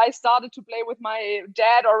 years. I started to play with my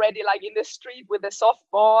dad already, in the street with a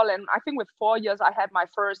softball. And I think with 4 years, I had my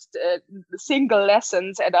first single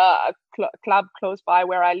lessons at a club close by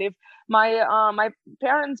where I live. My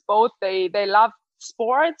parents both, they loved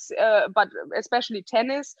sports, but especially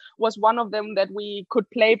tennis was one of them that we could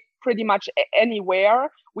play pretty much anywhere.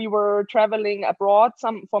 We were traveling abroad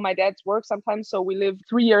for my dad's work sometimes. So we lived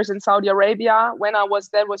 3 years in Saudi Arabia.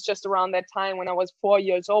 That was just around that time when I was 4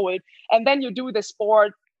 years old. And then you do the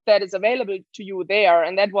sport that is available to you there.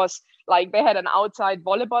 And that was they had an outside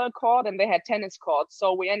volleyball court and they had tennis courts.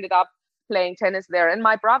 So we ended up playing tennis there. And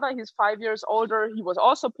my brother, he's 5 years older, he was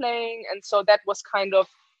also playing. And so that was kind of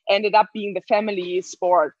ended up being the family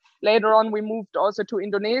sport. Later on, we moved also to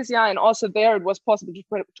Indonesia, and also there it was possible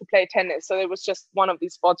to play tennis. So it was just one of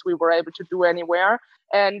these sports we were able to do anywhere.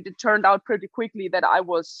 And it turned out pretty quickly that I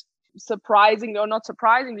was surprisingly, or not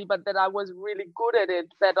surprisingly, but that I was really good at it,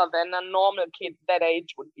 better than a normal kid that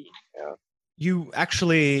age would be. Yeah. You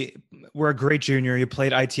actually were a great junior. You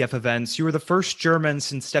played ITF events. You were the first German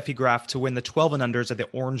since Steffi Graf to win the 12 and unders at the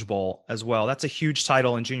Orange Bowl as well. That's a huge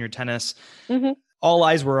title in junior tennis. Mm-hmm. All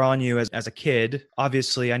eyes were on you as a kid.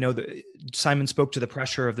 Obviously, I know that Simon spoke to the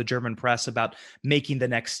pressure of the German press about making the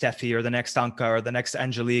next Steffi or the next Anka or the next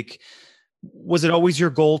Angelique. Was it always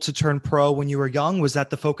your goal to turn pro when you were young? Was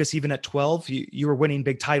that the focus even at 12? You were winning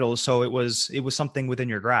big titles, so it was something within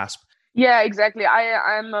your grasp. Yeah, exactly.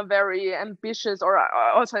 I'm a very ambitious, or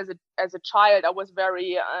also as a child, I was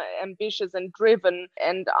very ambitious and driven,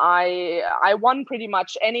 and I won pretty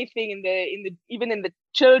much anything in the even in the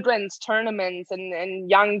children's tournaments and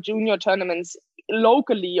young junior tournaments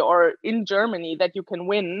locally or in Germany that you can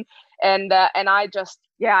win. And I just,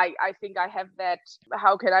 I think I have that,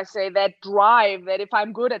 how can I say, that drive that if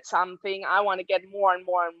I'm good at something, I want to get more and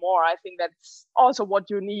more and more. I think that's also what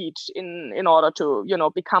you need in order to,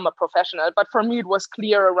 become a professional. But for me, it was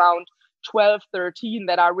clear around 12, 13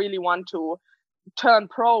 that I really want to turn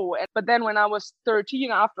pro. But then when I was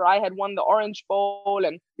 13, after I had won the Orange Bowl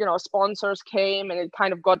and, sponsors came and it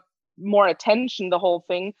kind of got more attention, the whole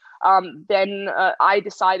thing, then I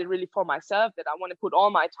decided really for myself that I want to put all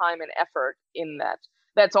my time and effort in that.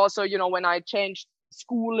 That's also, when I changed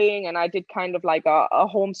schooling and I did kind of like a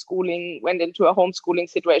homeschooling, went into a homeschooling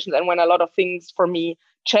situation, and when a lot of things for me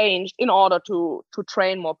changed in order to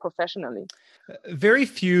train more professionally. Very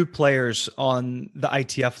few players on the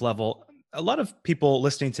ITF level. A lot of people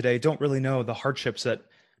listening today don't really know the hardships that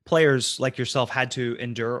players like yourself had to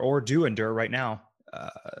endure or do endure right now.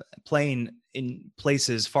 Playing in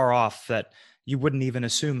places far off that you wouldn't even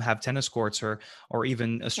assume have tennis courts or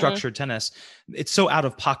even a structured tennis. It's so out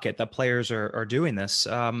of pocket that players are doing this.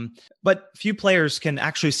 But few players can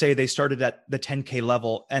actually say they started at the 10K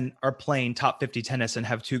level and are playing top 50 tennis and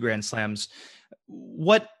have 2 Grand Slams.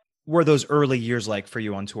 What were those early years like for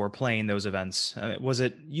you on tour playing those events? Was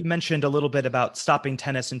it, you mentioned a little bit about stopping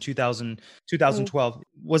tennis in 2012.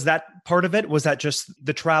 Was that part of it? Was that just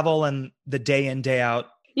the travel and the day in, day out?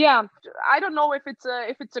 Yeah, I don't know if it's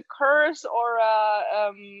a curse or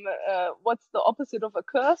what's the opposite of a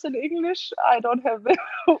curse in English? I don't have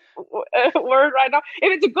the word right now.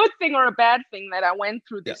 If it's a good thing or a bad thing that I went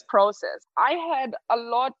through this process. I had a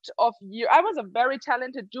lot of years. I was a very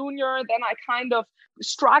talented junior. Then I kind of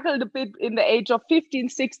struggled a bit in the age of 15,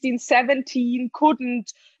 16, 17,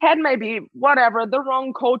 had maybe whatever, the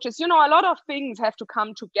wrong coaches. A lot of things have to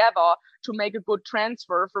come together to make a good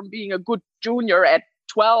transfer from being a good junior at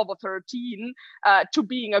 12 or 13 to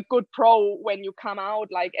being a good pro when you come out.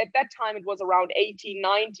 Like at that time, it was around 18,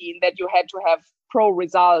 19 that you had to have pro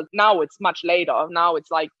results. Now it's much later. Now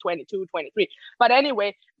it's like 22, 23. But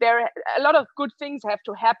anyway, a lot of good things have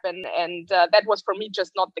to happen. And that was for me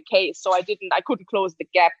just not the case. So I couldn't close the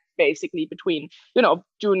gap basically between,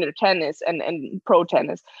 junior tennis and pro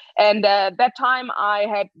tennis. And that time I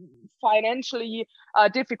had financially a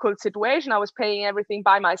difficult situation. I was paying everything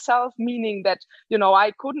by myself, meaning that,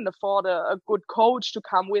 I couldn't afford a good coach to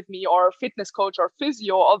come with me, or a fitness coach or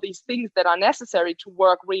physio, all these things that are necessary to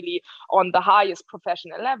work really on the highest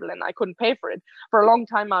professional level. And I couldn't pay for it. For a long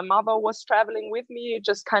time, my mother was traveling with me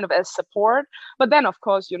just kind of as support. But then, of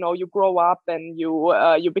course, you grow up and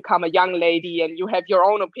you become a young lady and you have your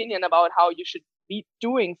own opinion about how you should be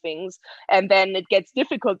doing things. And then it gets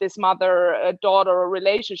difficult, this mother-daughter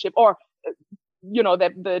relationship, or,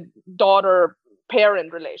 the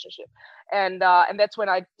daughter-parent relationship. And that's when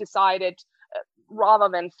I decided, rather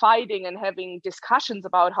than fighting and having discussions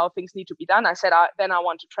about how things need to be done, I said, then I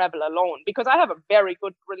want to travel alone, because I have a very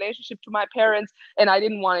good relationship to my parents and I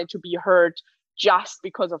didn't want it to be hurt just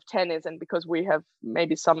because of tennis and because we have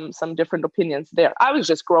maybe some different opinions there. I was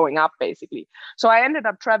just growing up basically. So I ended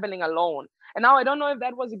up traveling alone. And now I don't know if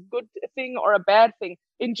that was a good thing or a bad thing.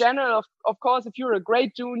 In general, of course, if you're a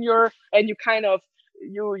great junior and you kind of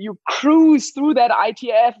you cruise through that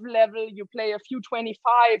ITF level, you play a few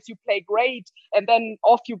 25s, you play great, and then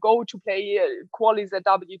off you go to play qualies at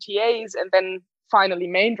WTAs and then finally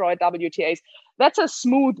main draw at WTAs. That's a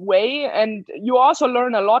smooth way, and you also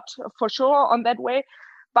learn a lot for sure on that way.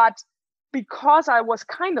 But because I was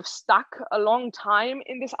kind of stuck a long time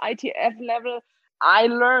in this ITF level, I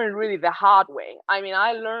learned really the hard way. I mean,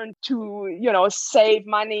 I learned to, save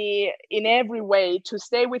money in every way, to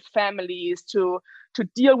stay with families, to to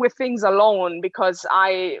deal with things alone because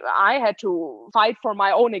I had to fight for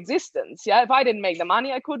my own existence. Yeah, if I didn't make the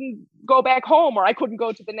money, I couldn't go back home or I couldn't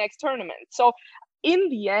go to the next tournament. So in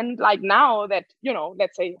the end, like now that,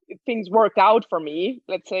 let's say things worked out for me,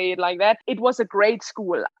 let's say it like that, it was a great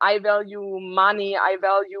school. I value money. I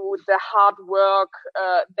value the hard work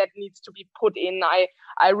that needs to be put in.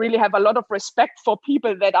 I really have a lot of respect for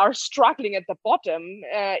people that are struggling at the bottom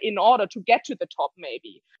in order to get to the top,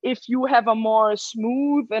 maybe. If you have a more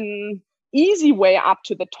smooth and easy way up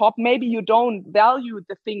to the top, maybe you don't value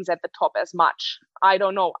the things at the top as much. I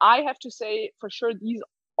don't know. I have to say for sure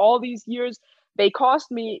all these years, they caused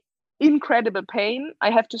me incredible pain, I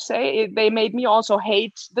have to say. They made me also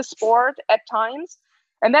hate the sport at times.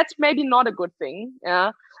 And that's maybe not a good thing.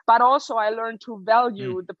 Yeah. But also I learned to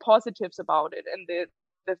value the positives about it and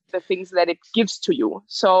the things that it gives to you.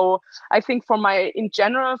 So I think in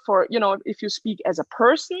general, if you speak as a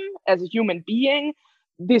person, as a human being,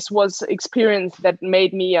 this was experience that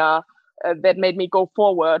made me go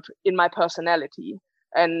forward in my personality.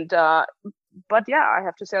 And but yeah, I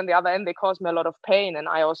have to say on the other end, they caused me a lot of pain, and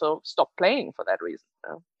I also stopped playing for that reason.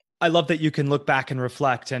 I love that you can look back and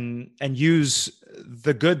reflect and use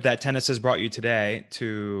the good that tennis has brought you today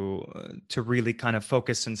to really kind of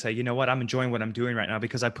focus and say, you know what, I'm enjoying what I'm doing right now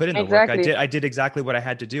because I put in the work. I did exactly what I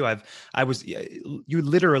had to do. You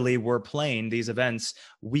literally were playing these events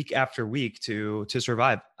week after week to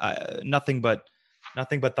survive. Nothing but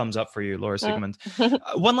thumbs up for you, Laura Siegemund.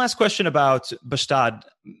 One last question about Båstad.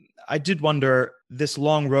 I did wonder, this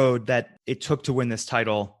long road that it took to win this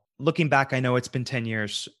title. Looking back, I know it's been 10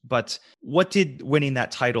 years, but what did winning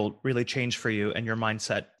that title really change for you and your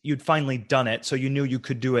mindset? You'd finally done it, so you knew you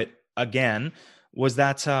could do it again. Was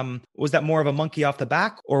that more of a monkey off the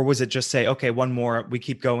back, or was it just say, okay, one more, we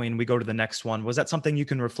keep going, we go to the next one? Was that something you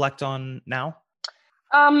can reflect on now?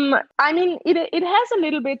 I mean, it has a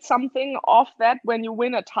little bit something of that. When you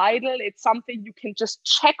win a title, it's something you can just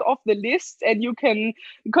check off the list, and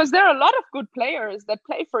because there are a lot of good players that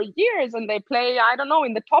play for years and they play, I don't know,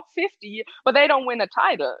 in the top 50, but they don't win a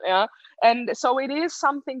title. Yeah. And so it is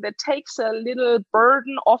something that takes a little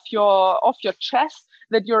burden off your chest,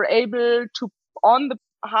 that you're able to, on the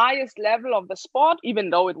highest level of the sport,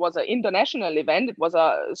 even though it was an international event, it was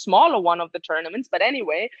a smaller one of the tournaments, but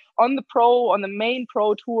anyway, on the main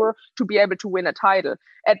pro tour, to be able to win a title.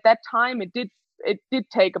 At that time, it did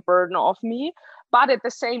take a burden off me, but at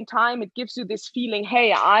the same time, it gives you this feeling,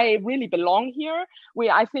 hey, I really belong here.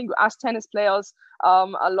 I think us tennis players,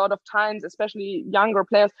 a lot of times, especially younger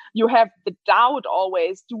players, you have the doubt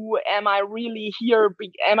always, am I really here?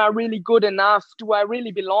 Am I really good enough? Do I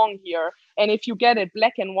really belong here? And if you get it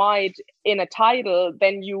black and white in a title,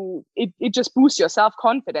 then it just boosts your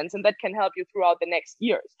self-confidence, and that can help you throughout the next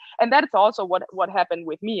years. And that's also what happened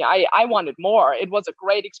with me. I wanted more. It was a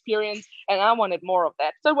great experience, and I wanted more of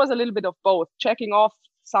that. So it was a little bit of both, checking off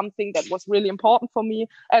something that was really important for me,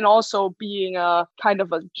 and also being a kind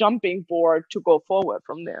of a jumping board to go forward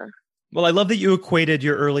from there. Well, I love that you equated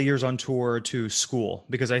your early years on tour to school,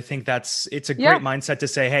 because I think it's a great mindset to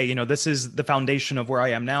say, hey, this is the foundation of where I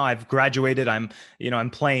am now. I've graduated. I'm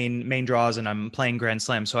playing main draws and I'm playing Grand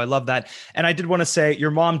Slam. So I love that. And I did want to say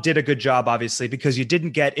your mom did a good job, obviously, because you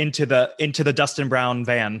didn't get into the Dustin Brown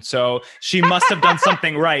van. So she must have done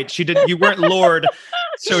something right. You weren't lured.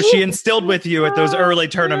 So she instilled with you at those early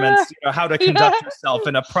tournaments, how to conduct yourself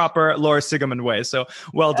in a proper Laura Siegemund way. So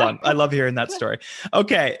well done. I love hearing that story.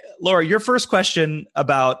 Okay, Laura, your first question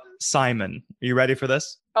about Simon. Are you ready for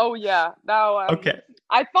this? Oh, yeah. Now, okay.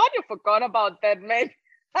 I thought you forgot about that, mate.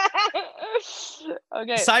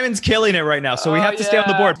 Okay. Simon's killing it right now, so we have to stay on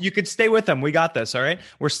the board. You could stay with him. We got this, all right?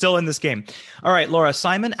 We're still in this game. All right, Laura,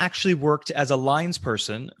 Simon actually worked as a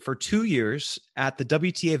linesperson for 2 years at the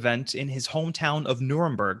WTA event in his hometown of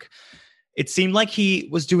Nuremberg. It seemed like he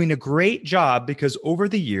was doing a great job because over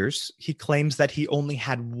the years, he claims that he only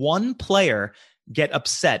had one player get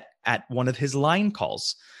upset at one of his line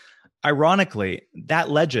calls. Ironically, that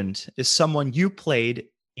legend is someone you played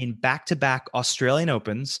in back-to-back Australian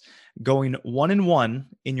Opens, going 1-1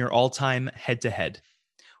 in your all-time head-to-head.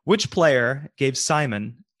 Which player gave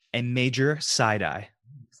Simon a major side-eye?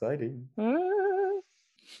 Exciting.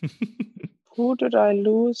 Who did I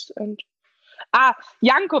lose?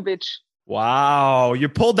 Jankovic. Wow, you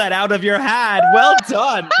pulled that out of your hat. Well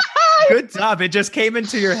done. Good job. It just came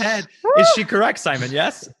into your head. Is she correct, Simon?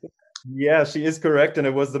 Yes? Yeah, she is correct. And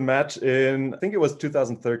it was the match in, I think it was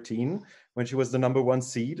 2013, when she was the number 1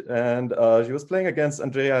 seed. And she was playing against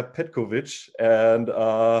Andrea Petkovic. And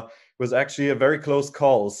was actually a very close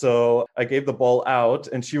call. So I gave the ball out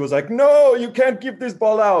and she was like, no, you can't give this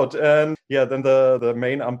ball out. And yeah, then the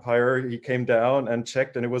main umpire, he came down and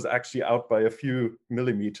checked and it was actually out by a few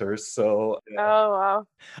millimeters. So yeah. Oh, wow.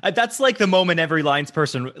 That's like the moment every Lions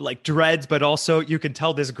person like dreads, but also you can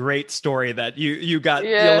tell this great story that you got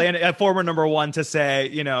Yelena, a former number one, to say,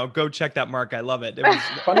 go check that mark. I love it. It was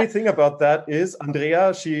funny thing about that is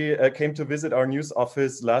Andrea, she came to visit our news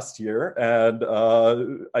office last year, and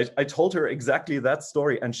I told her exactly that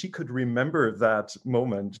story, and she could remember that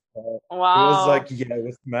moment. Wow. It was like, yeah, it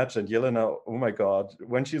was the match, and Yelena, oh my God,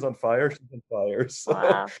 when she's on fire, she's on fire. So.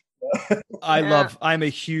 Wow. I'm a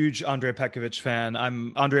huge Andrea Petkovic fan.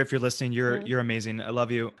 Andrea, if you're listening, you're amazing. I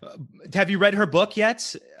love you. Have you read her book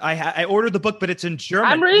yet? I ordered the book, but it's in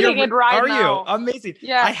German. I'm reading it right now. Are you? Amazing.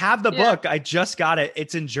 Yeah. I have the book. I just got it.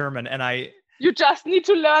 It's in German, and You just need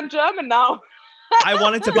to learn German now. I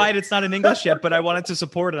wanted to buy it. It's not in English yet, but I wanted to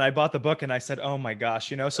support it. I bought the book and I said, oh my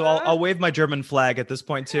gosh, so I'll wave my German flag at this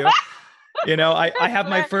point too. I have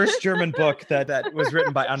my first German book that was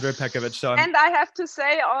written by Andrea Petkovic. So and I have to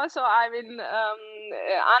say also,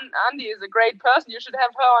 Andy is a great person. You should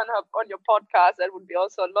have her on your podcast. That would be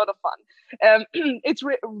also a lot of fun. It's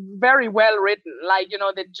very well written. Like,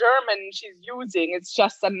 the German she's using, it's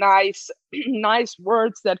just a nice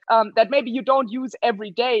words that maybe you don't use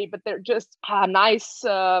every day, but they're just a nice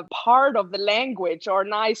part of the language, or a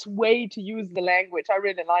nice way to use the language. I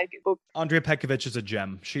really like it. Andrea Petkovic is a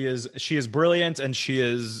gem. She is brilliant, and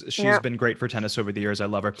she's been great for tennis over the years. I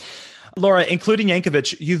love her. Laura, including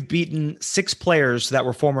Jankovic, you've beaten 6 players that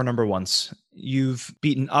were former number ones. You've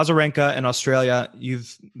beaten Azarenka in Australia.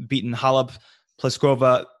 You've beaten Halep,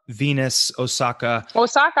 Pliskova, Venus, Osaka.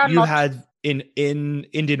 You had in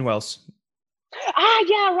Indian Wells.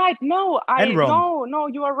 Yeah, right. No,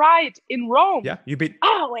 you are right. In Rome. Yeah, you beat.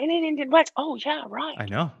 Oh, in Indian Wells. Oh, yeah, right. I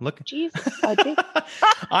know. Look. Jesus, I did.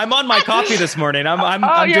 I'm on my coffee this morning. I'm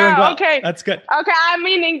doing well. Okay. That's good. Okay, I'm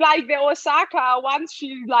meaning like the Osaka, once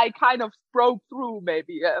she like kind of broke through,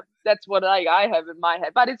 maybe. That's what I have in my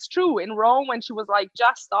head. But it's true. In Rome, when she was like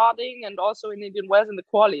just starting, and also in Indian Wells in the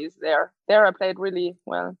qualies there I played really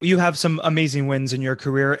well. You have some amazing wins in your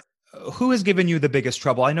career. Who has given you the biggest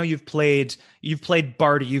trouble? I know you've played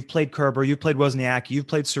Barty, you've played Kerber, you've played Wozniacki, you've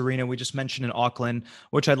played Serena. We just mentioned in Auckland,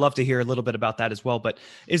 which I'd love to hear a little bit about that as well. But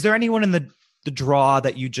is there anyone in the draw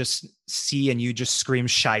that you just see and you just scream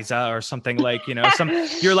Shiza or something, like,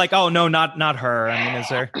 you're like, oh no, not her. I mean, is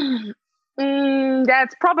there?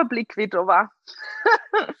 That's probably Kvitova.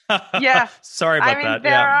 Yeah. Sorry about that.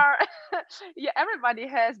 There are. Yeah, everybody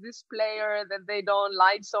has this player that they don't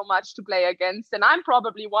like so much to play against, and I'm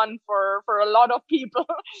probably one for a lot of people.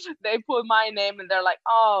 They pull my name and they're like,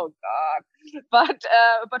 "Oh God!" But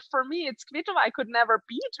for me, it's Kvitova. I could never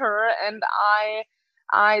beat her, and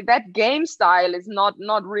that game style is not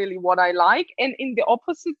really what I like. And in the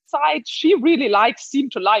opposite side, she really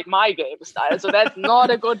seemed to like my game style. So that's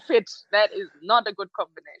not a good fit. That is not a good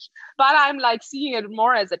combination. But I'm like seeing it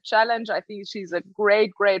more as a challenge. I think she's a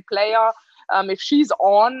great player. If she's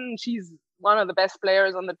on, she's one of the best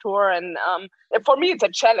players on the tour. And for me, it's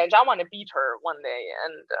a challenge. I want to beat her one day.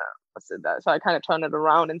 And so I kind of turn it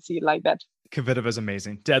around and see it like that. Kvitova is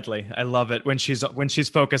amazing, deadly. I love it when she's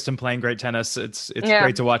focused and playing great tennis. It's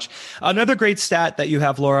great to watch. Another great stat that you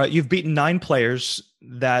have, Laura, you've beaten 9 players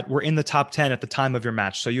that were in the top 10 at the time of your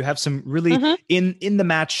match. So you have some really in the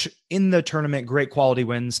match, in the tournament, great quality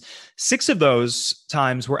wins. 6 of those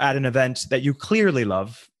times were at an event that you clearly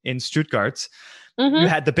love in Stuttgart. You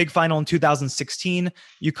had the big final in 2016.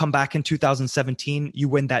 You come back in 2017. You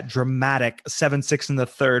win that dramatic 7-6 in the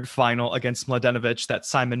third final against Mladenovic that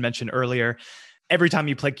Simon mentioned earlier. Every time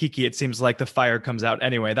you play Kiki, it seems like the fire comes out.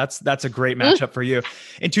 Anyway, that's a great matchup for you.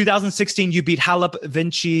 In 2016, you beat Halep,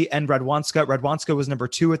 Vinci, and Radwanska. Radwanska was number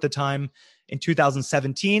 2 at the time. In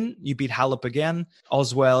 2017, you beat Halep again,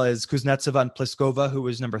 as well as Kuznetsova and Pliskova, who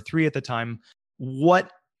was number 3 at the time.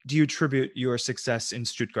 What do you attribute your success in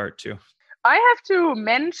Stuttgart to? I have to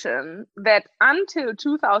mention that until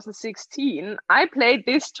 2016, I played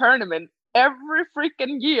this tournament every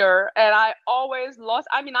freaking year, and I always lost.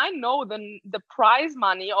 I mean, I know the prize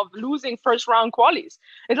money of losing first round qualies.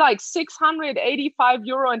 It's like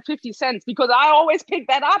 €685.50 because I always pick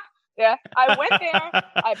that up. Yeah, I went there,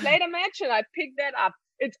 I played a match, and I picked that up.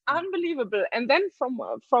 It's unbelievable. And then from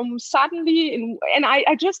suddenly, and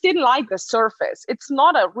I just didn't like the surface. It's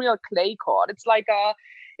not a real clay court. It's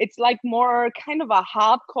like more kind of a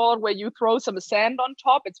hard court where you throw some sand on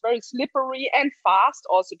top. It's very slippery and fast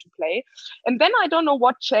also to play. And then I don't know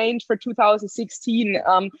what changed for 2016.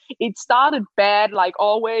 It started bad, like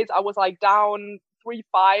always. I was like down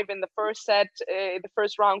 3-5 in the first set, the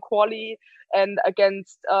first round quali, and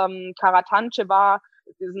against Karatancheva.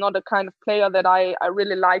 Is not a kind of player that I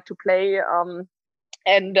really like to play.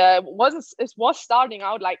 And it was starting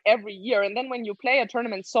out like every year. And then when you play a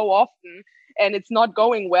tournament so often and it's not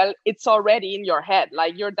going well, it's already in your head.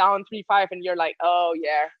 Like you're down 3-5 and you're like, oh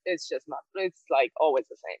yeah, it's just not, it's like always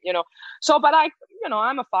the same, So, but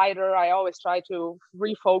I'm a fighter. I always try to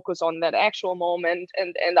refocus on that actual moment,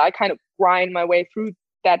 and I kind of grind my way through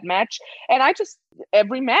that match. And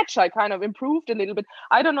every match I kind of improved a little bit.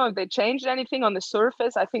 I don't know if they changed anything on the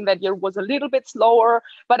surface. I think that year was a little bit slower,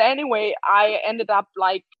 but anyway, I ended up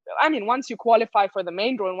once you qualify for the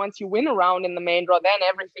main draw and once you win a round in the main draw, then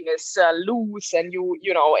everything is loose, and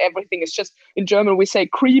everything is just, in German we say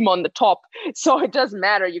cream on the top, so it doesn't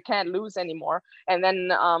matter, you can't lose anymore. And then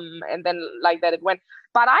like that it went.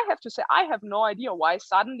 But I have to say, I have no idea why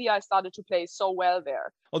suddenly I started to play so well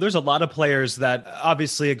there. Well, there's a lot of players that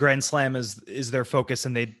obviously a Grand Slam is their focus,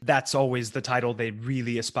 and that's always the title they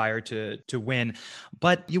really aspire to win.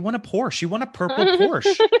 But you won a Porsche. You won a purple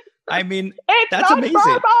Porsche. I mean, that's amazing.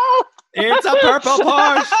 Purple! It's a purple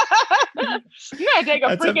Porsche. Yeah, take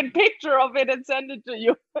a freaking picture of it and send it to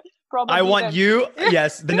you. Probably I want then. you,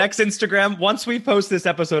 yes, the next Instagram, once we post this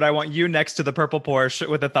episode, I want you next to the purple Porsche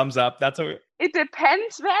with a thumbs up. That's what it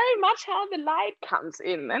depends very much how the light comes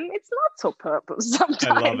in, and it's not so purple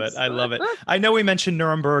sometimes. I love it. I know we mentioned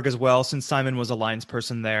Nuremberg as well, since Simon was a Lions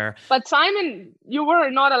person there. But Simon, you were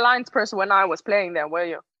not a Lions person when I was playing there, were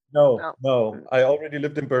you? No. I already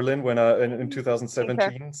lived in Berlin in 2017.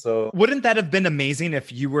 Okay. So wouldn't that have been amazing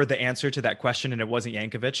if you were the answer to that question and it wasn't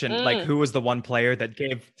Jankovic, and who was the one player that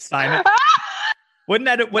gave Simon? Wouldn't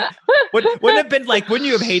it have been like, wouldn't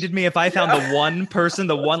you have hated me if I found the one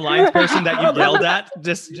Lions person that you yelled at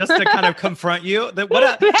just to kind of confront you?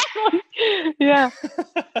 Yeah.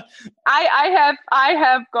 I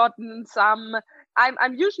have gotten some.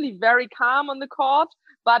 I'm usually very calm on the court,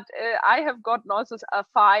 but I have gotten also a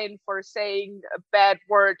fine for saying a bad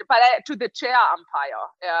word, but to the chair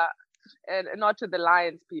umpire, and not to the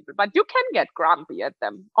Lions people. But you can get grumpy at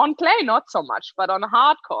them. On clay, not so much, but on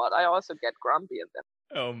hard court, I also get grumpy at them.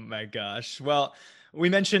 Oh my gosh. Well, we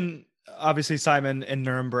mentioned obviously Simon in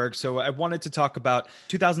Nuremberg, so I wanted to talk about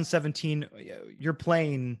 2017. You're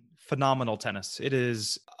playing phenomenal tennis. It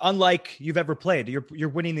is unlike you've ever played. You're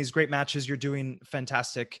winning these great matches. You're doing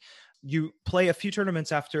fantastic. You play a few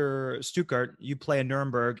tournaments after Stuttgart. You play in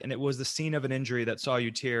Nuremberg, and it was the scene of an injury that saw you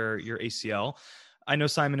tear your ACL. I know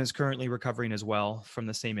Simon is currently recovering as well from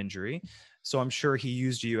the same injury, so I'm sure he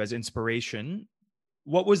used you as inspiration.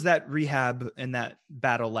 What was that rehab and that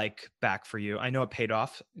battle like back for you? I know it paid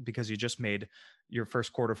off because you just made your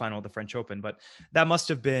first quarterfinal of the French Open, but that must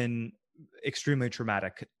have been extremely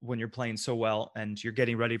traumatic when you're playing so well and you're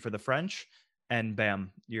getting ready for the French, and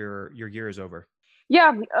bam, your year is over.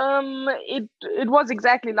 Yeah, it was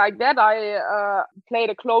exactly like that. I played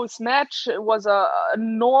a close match. It was a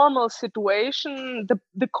normal situation.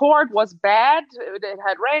 The court was bad. It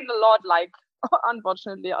had rained a lot, like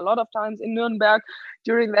unfortunately a lot of times in Nuremberg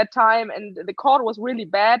during that time, and the court was really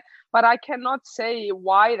bad. But I cannot say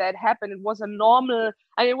why that happened. It was a normal,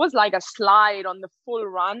 it was like a slide on the full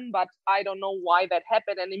run, but I don't know why that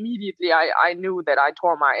happened. And immediately I knew that I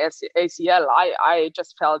tore my ACL. I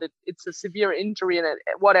just felt it's a severe injury, and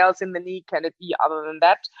what else in the knee can it be other than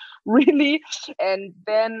that, really? And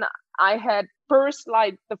then I had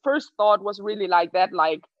the first thought was really like that,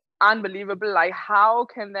 like unbelievable, like how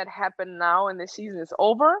can that happen now and the season is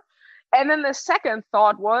over? And then the second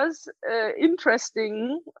thought was,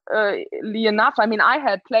 interestingly enough, I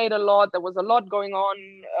had played a lot. There was a lot going on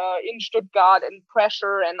in Stuttgart and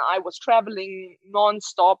pressure, and I was traveling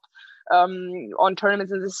nonstop on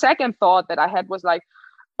tournaments. And the second thought that I had was like,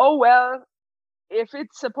 oh, well, if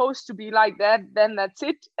it's supposed to be like that, then that's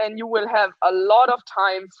it. And you will have a lot of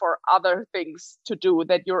time for other things to do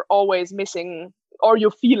that you're always missing, or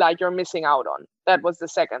you feel like you're missing out on. That was the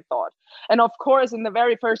second thought. And of course, in the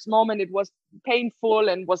very first moment, it was painful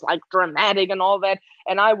and was like dramatic and all that.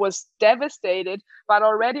 And I was devastated. But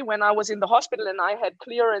already when I was in the hospital and I had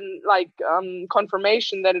clear and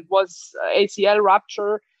confirmation that it was ACL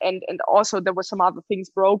rupture, and also there were some other things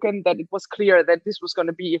broken, that it was clear that this was going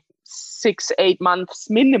to be 6-8 months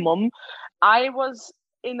minimum, I was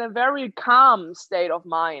in a very calm state of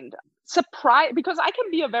mind. Surprised, because I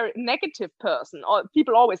can be a very negative person, or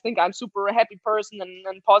people always think I'm super happy person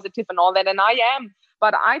and positive and all that, and I am,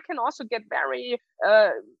 but I can also get very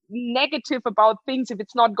negative about things if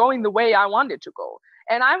it's not going the way I want it to go.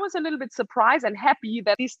 And I was a little bit surprised and happy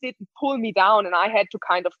that this didn't pull me down, and I had to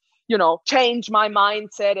kind of change my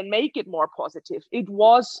mindset and make it more positive. It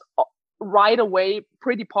was right away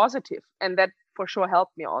pretty positive, and that for sure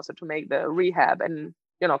helped me also to make the rehab and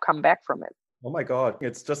come back from it. Oh my God.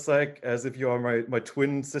 It's just like as if you are my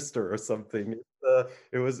twin sister or something.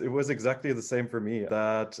 It was exactly the same for me,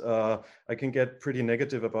 that I can get pretty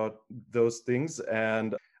negative about those things.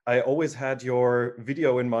 And I always had your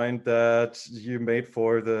video in mind that you made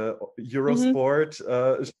for the Eurosport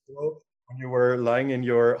show. You were lying in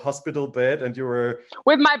your hospital bed and you were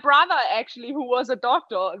with my brother, actually, who was a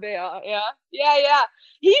doctor there. Yeah.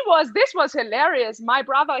 This was hilarious. My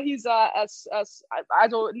brother, he's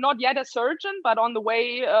not yet a surgeon, but on the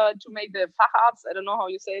way to make the Facharzt. I don't know how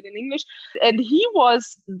you say it in English. And he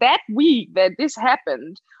was that week that this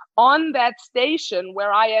happened on that station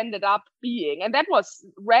where I ended up being. And that was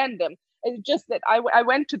random. It's just that I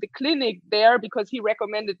went to the clinic there because he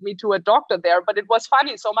recommended me to a doctor there, but it was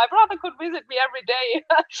funny. So my brother could visit me every day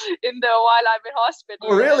while I'm in hospital.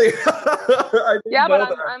 Oh, really? Yeah,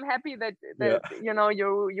 but I'm happy that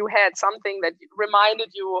you had something that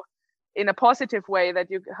reminded you in a positive way that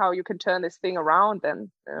how you can turn this thing around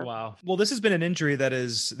then. Yeah. Wow. Well, this has been an injury that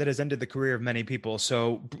has ended the career of many people.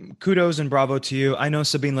 So kudos and bravo to you. I know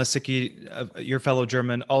Sabine Lisicki, your fellow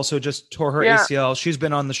German, also just tore her ACL. She's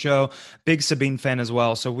been on the show. Big Sabine fan as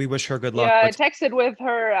well. So we wish her good luck. Yeah, I texted with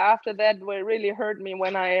her after that. It really hurt me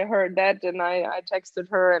when I heard that. And I texted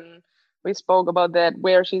her and we spoke about that,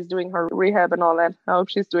 where she's doing her rehab and all that. I hope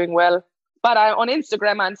she's doing well. But on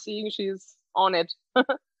Instagram, I'm seeing she's on it.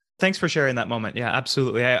 Thanks for sharing that moment. Yeah,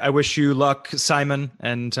 absolutely. I wish you luck, Simon,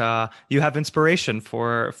 and you have inspiration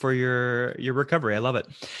for your recovery. I love it.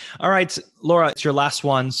 All right, Laura, it's your last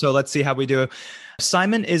one. So let's see how we do.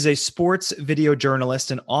 Simon is a sports video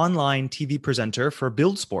journalist and online TV presenter for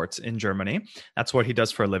Bild Sports in Germany. That's what he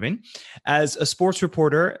does for a living. As a sports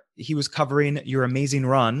reporter, he was covering your amazing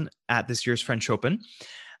run at this year's French Open.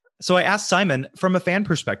 So I asked Simon, from a fan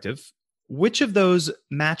perspective, which of those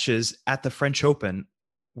matches at the French Open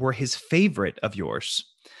were his favorite of yours?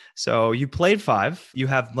 So you played 5. You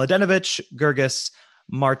have Mladenovic, Gerges,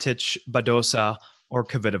 Martic, Badosa, or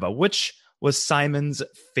Kvitova. Which was Simon's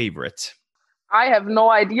favorite? I have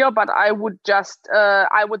no idea, but I would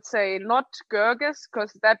say not Gerges,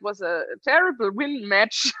 because that was a terrible win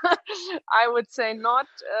match. I would say not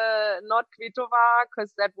Kvitova,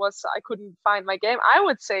 because I couldn't find my game. I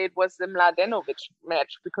would say it was the Mladenovic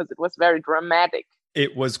match because it was very dramatic.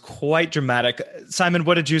 It was quite dramatic. Simon,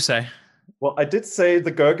 what did you say? Well, I did say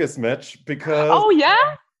the Gerges match because. Oh yeah.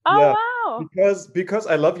 Oh yeah, wow. Because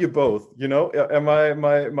I love you both. And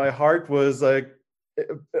my heart was like.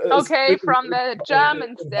 Okay, from the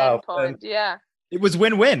German standpoint, yeah. It was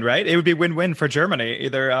win-win, right? It would be win-win for Germany.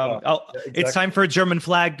 Either exactly. It's time for a German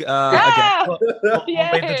flag again. We'll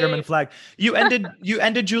wave the German flag. You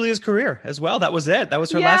ended Julia's career as well. That was it. That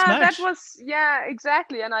was her last match.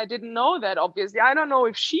 Exactly. And I didn't know that, obviously. I don't know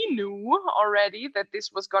if she knew already that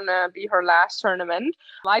this was gonna be her last tournament.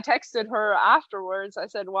 I texted her afterwards. I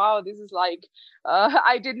said, "Wow, this is like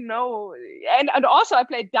I didn't know." And also I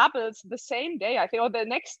played doubles the same day, I think, or the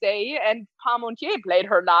next day, and Parmentier played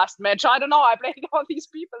her last match. I don't know. I played all these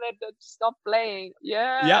people that stopped playing.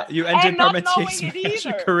 Yeah, you ended Parmentier's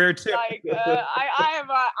career too. Like I am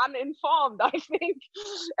uninformed, I think.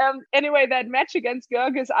 Anyway, that match against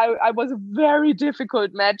Gerges, I was a very difficult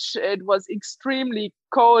match. It was extremely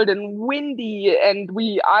cold and windy, and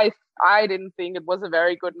I didn't think it was a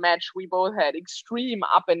very good match. We both had extreme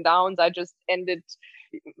up and downs. I just ended,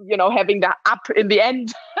 having the up in the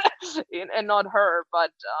end and not her. But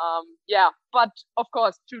but of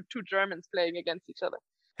course, two Germans playing against each other.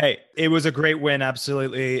 Hey, it was a great win,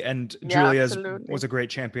 absolutely. And Julia was a great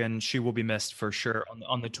champion. She will be missed for sure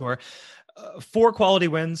on the tour. 4 quality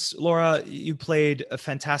wins. Laura, you played a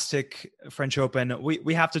fantastic French Open.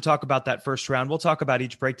 We have to talk about that first round. We'll talk about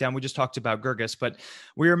each breakdown. We just talked about Gerges, but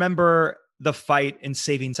we remember the fight in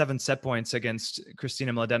saving 7 set points against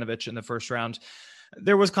Kristina Mladenovic in the first round.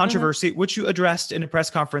 There was controversy, which you addressed in a press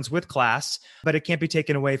conference with class, but it can't be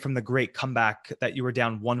taken away from the great comeback that you were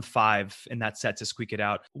down 1-5 in that set to squeak it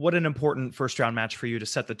out. What an important first round match for you to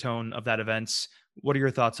set the tone of that event. What are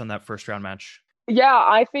your thoughts on that first round match? Yeah,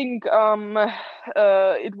 I think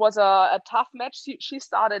it was a tough match. She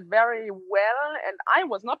started very well, and I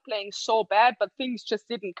was not playing so bad, but things just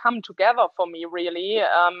didn't come together for me, really.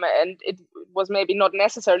 And it was maybe not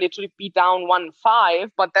necessarily to be down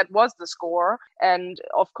 1-5, but that was the score. And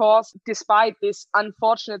of course, despite this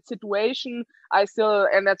unfortunate situation, I still,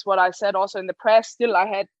 and that's what I said also in the press, still I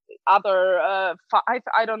had other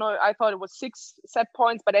I don't know, I thought it was 6 set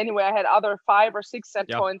points, but anyway, I had other 5 or 6 set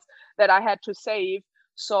points that I had to save.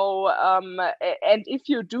 So and if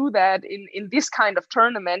you do that in this kind of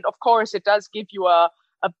tournament, of course it does give you a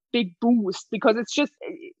a big boost, because it's just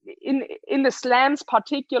in the slams,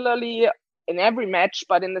 particularly in every match,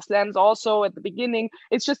 but in the slams also at the beginning,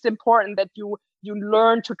 it's just important that you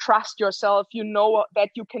learn to trust yourself. You know that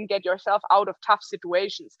you can get yourself out of tough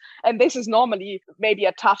situations. And this is normally maybe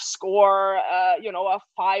a tough score, a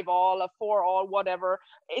 5-all, a 4-all, whatever.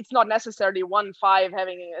 It's not necessarily 1-5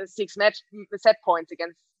 having 6 set points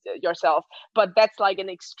against yourself, but that's like an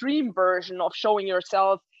extreme version of showing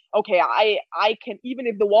yourself, okay, I can, even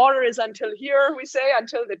if the water is until here, we say,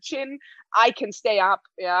 until the chin, I can stay up.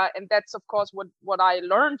 Yeah. And that's, of course, what I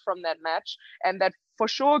learned from that match. And that for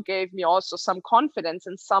sure gave me also some confidence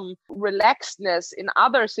and some relaxedness in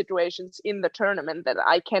other situations in the tournament, that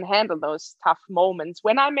I can handle those tough moments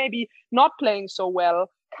when I maybe not playing so well,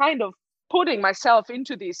 kind of putting myself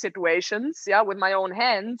into these situations, with my own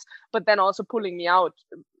hands, but then also pulling me out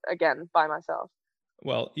again by myself.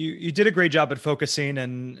 Well, you did a great job at focusing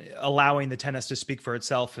and allowing the tennis to speak for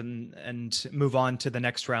itself and move on to the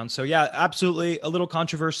next round. So yeah, absolutely a little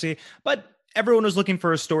controversy, but everyone was looking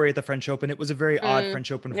for a story at the French Open. It was a very odd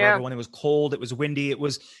French Open for everyone. It was cold. It was windy. It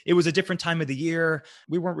was a different time of the year.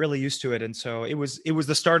 We weren't really used to it. And so it was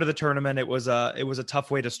the start of the tournament. It was a tough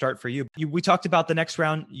way to start for you. We talked about the next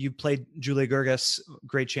round. You played Julia Gerges,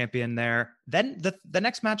 great champion there. Then the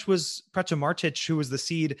next match was Petra Martic, who was the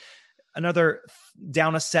seed. Another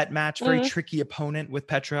down a set match, very tricky opponent with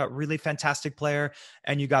Petra, really fantastic player,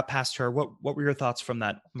 and you got past her. What were your thoughts from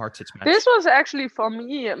that Martic match? This was actually, for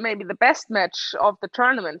me, maybe the best match of the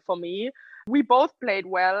tournament for me. We both played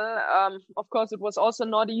well. Of course, it was also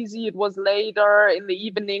not easy. It was later in the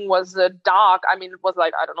evening, was dark. I mean, it was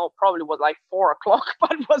like, I don't know, probably was like 4 o'clock,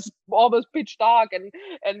 but it was almost pitch dark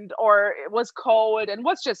or it was cold and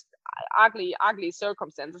was just ugly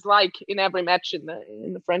circumstances, like in every match in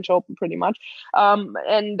the French Open, pretty much.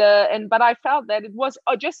 But I felt that it was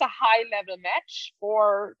just a high level match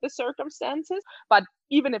for the circumstances. But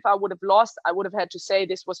even if I would have lost, I would have had to say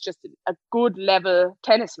this was just a good level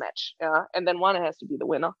tennis match. Yeah. And then one has to be the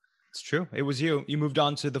winner. It's true. It was you. You moved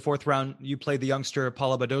on to the 4th round. You played the youngster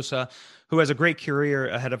Paula Badosa, who has a great career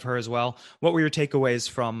ahead of her as well. What were your takeaways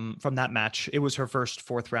from that match? It was her first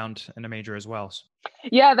 4th round in a major as well.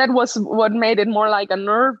 Yeah, that was what made it more like a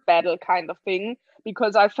nerve battle kind of thing,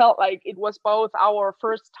 because I felt like it was both our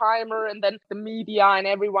first timer and then the media and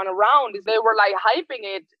everyone around, they were like hyping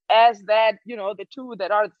it as that, the two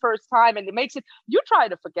that are the first time, and it makes it, you try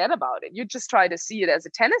to forget about it. You just try to see it as a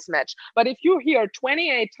tennis match. But if you hear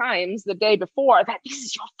 28 times the day before that this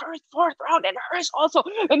is your first 4th round and hers also,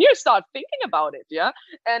 then you start thinking about it. Yeah.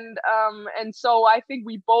 And so I think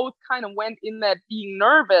we both kind of went in that being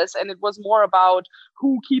nervous, and it was more about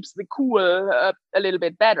who keeps the cool a little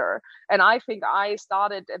bit better. And I think I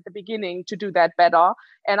started at the beginning to do that better.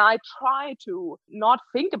 And I try to not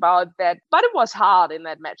think about that, but it was hard in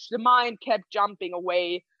that match. The mind kept jumping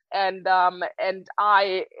away, and it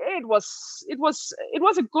was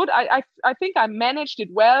a good. I think I managed it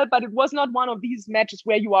well, but it was not one of these matches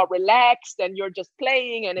where you are relaxed and you're just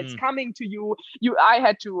playing and it's coming to you. I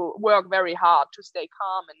had to work very hard to stay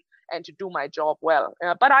calm and to do my job well.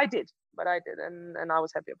 But I did, and I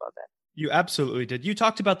was happy about that. You absolutely did. You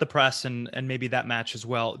talked about the press and maybe that match as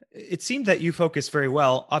well. It seemed that you focused very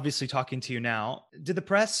well, obviously talking to you now. Did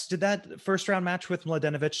that first round match with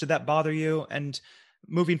Mladenovic, did that bother you? And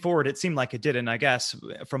moving forward, it seemed like it didn't, I guess,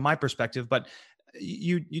 from my perspective. But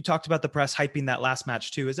you talked about the press hyping that last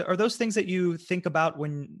match too. Are those things that you think about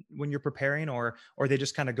when you're preparing, or they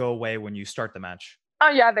just kind of go away when you start the match? Oh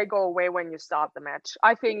yeah, they go away when you start the match.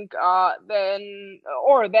 I think that's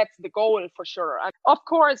the goal for sure. And of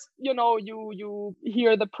course, you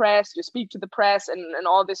hear the press, you speak to the press and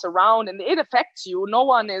all this around, and it affects you. No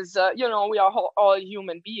one is, we are all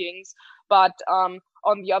human beings. But on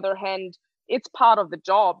the other hand, it's part of the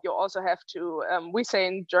job. You also have to, we say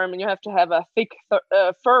in German, you have to have a thick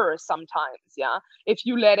fur sometimes. Yeah. If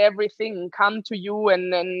you let everything come to you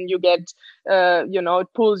and then you get, it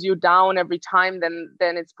pulls you down every time,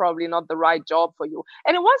 then it's probably not the right job for you.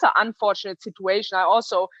 And it was an unfortunate situation. I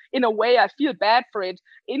also, in a way, I feel bad for it.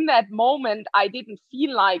 In that moment, I didn't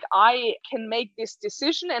feel like I can make this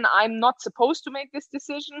decision, and I'm not supposed to make this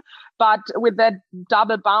decision. But with that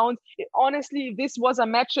double bounce, honestly, this was a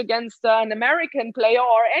match against an American player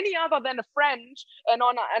or any other than a French, and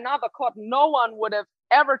on another court, no one would have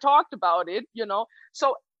ever talked about it,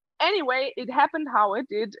 So anyway, it happened how it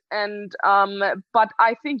did, and but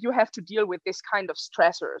I think you have to deal with this kind of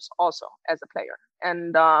stressors also as a player,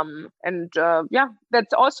 and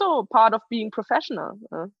that's also part of being professional.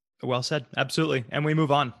 Well said. Absolutely. And we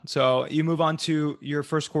move on. So you move on to your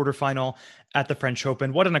first quarterfinal at the French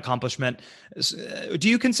Open. What an accomplishment. Do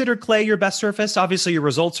you consider clay your best surface? Obviously, your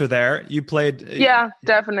results are there. You played. Yeah,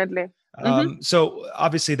 definitely. So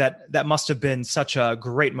obviously that must have been such a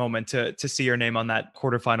great moment to see your name on that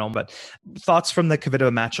quarterfinal. But thoughts from the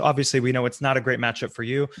Kvitova match? Obviously, we know it's not a great matchup for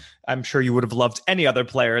you. I'm sure you would have loved any other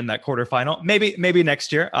player in that quarterfinal. Maybe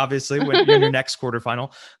next year, obviously, when you're in your next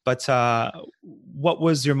quarterfinal. But what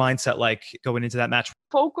was your mindset like going into that match?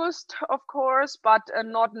 Focused, of course, but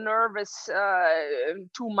not nervous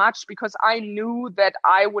too much, because I knew that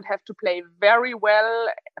I would have to play very well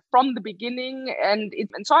from the beginning, and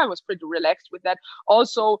so I was pretty relaxed with that.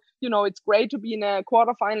 Also, it's great to be in a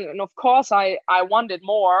quarterfinal, and of course I wanted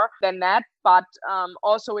more than that, but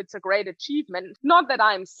also it's a great achievement. Not that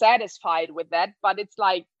I'm satisfied with that, but it's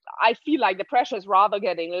like I feel like the pressure is rather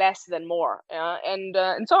getting less than more, and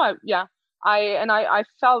so I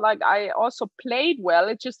felt like I also played well.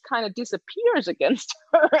 It just kind of disappears against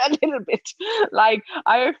her a little bit. Like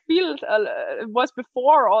I feel it was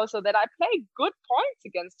before also that I played good points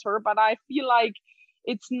against her, but I feel like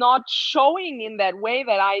it's not showing in that way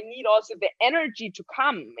that I need also the energy to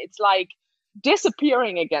come. It's like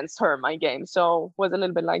disappearing against her, my game. So was a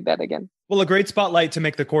little bit like that again. Well, a great spotlight to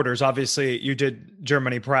make the quarters. Obviously, you did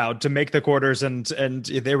Germany proud to make the quarters, and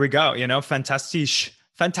there we go.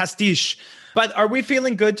 Fantastisch. But are we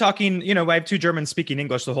feeling good talking? I have two Germans speaking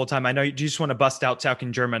English the whole time. I know you just want to bust out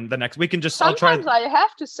talking German the next. We can just. Sometimes I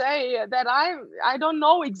have to say that I don't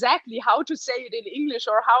know exactly how to say it in English,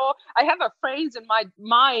 or how I have a phrase in my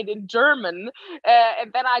mind in German,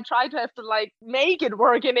 and then I try to have to make it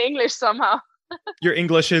work in English somehow. Your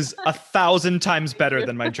English is 1,000 times better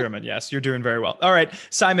than my German. Yes, you're doing very well. All right,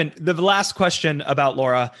 Simon, the last question about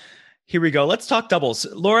Laura. Here we go. Let's talk doubles.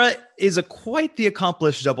 Laura is quite the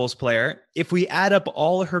accomplished doubles player. If we add up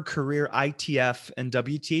all her career ITF and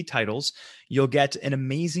WTA titles, you'll get an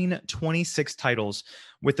amazing 26 titles,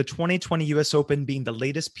 with the 2020 US Open being the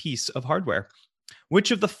latest piece of hardware.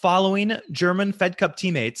 Which of the following German Fed Cup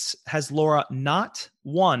teammates has Laura not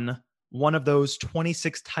won one of those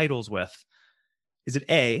 26 titles with? Is it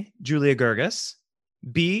A, Julia Gerges,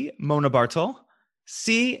 B, Mona Bartel,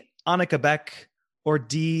 C, Annika Beck, or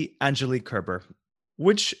D, Angelique Kerber?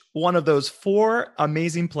 Which one of those four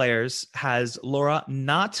amazing players has Laura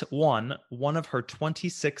not won one of her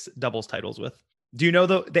 26 doubles titles with? Do you know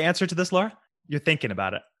the answer to this, Laura? You're thinking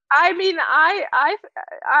about it. I mean,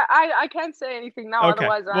 I can't say anything now. Okay.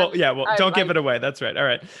 Otherwise, don't give it away. That's right. All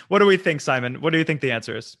right. What do we think, Simon? What do you think the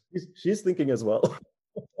answer is? She's thinking as well.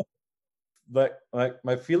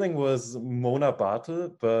 My feeling was Mona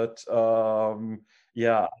Bartel, but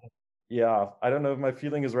yeah, I don't know if my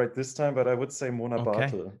feeling is right this time, but I would say Mona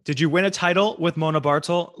Bartel. Did you win a title with Mona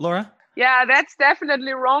Bartel, Laura? Yeah, that's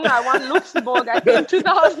definitely wrong. I won Luxembourg, I think,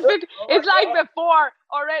 2015. It's like before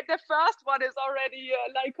already. The first one is already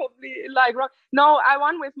completely wrong. No, I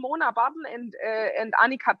won with Mona Bartel and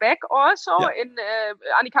Annika Beck also. In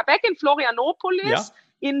Annika Beck in Florianopolis. Yeah.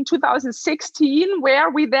 In 2016,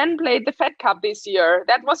 where we then played the Fed Cup this year.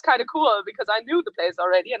 That was kind of cool because I knew the place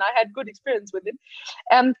already and I had good experience with it.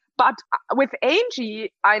 But with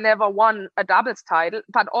Angie, I never won a doubles title,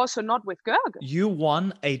 but also not with Gerges. You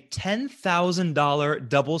won a $10,000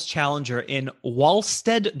 doubles challenger in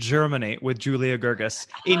Wallstedt, Germany with Julia Gerges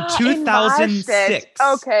in 2006.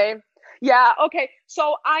 Okay. Yeah, okay.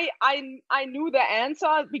 So I knew the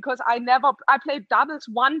answer because I played doubles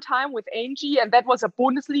one time with Angie, and that was a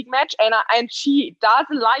Bundesliga match, and she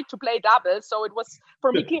doesn't like to play doubles, so it was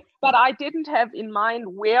for me clear. But I didn't have in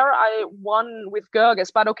mind where I won with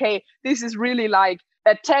Gerges. But okay, this is really like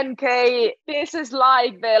a 10K. This is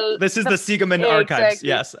like the Siegerman archives. Exactly.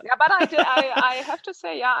 Yes. Yeah, but I have to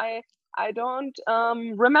say, I don't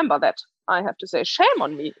remember that. I have to say, shame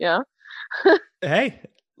on me. Yeah. Hey.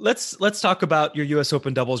 Let's talk about your US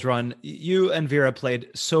Open doubles run. You and Vera played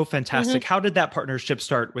so fantastic. How did that partnership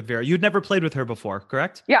start with Vera? You'd never played with her before,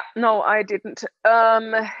 correct? Yeah, no, I didn't.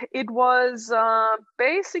 It was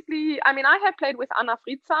basically, I mean, I had played with Anna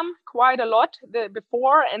Friedsam quite a lot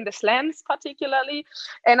before, and the slams particularly.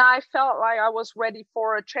 And I felt like I was ready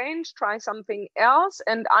for a change, try something else.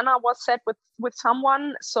 And Anna was set with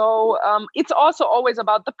someone. So it's also always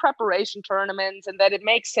about the preparation tournaments and that it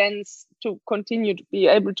makes sense to continue to be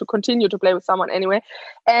able to continue to play with someone anyway.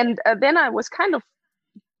 And then I was kind of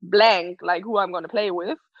blank, like who I'm going to play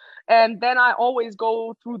with. And then I always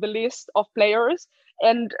go through the list of players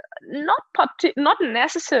and not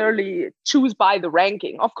necessarily choose by the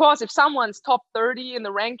ranking. Of course, if someone's top 30 in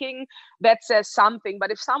the ranking, that says something.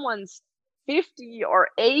 But if someone's 50 or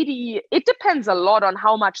 80. It depends a lot on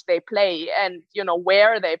how much they play and,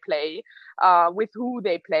 where they play, with who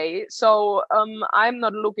they play. So I'm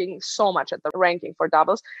not looking so much at the ranking for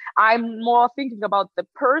doubles. I'm more thinking about the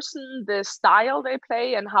person, the style they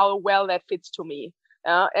play, and how well that fits to me.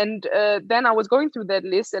 And then I was going through that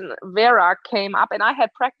list, and Vera came up, and I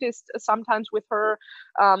had practiced sometimes with her,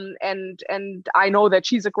 and I know that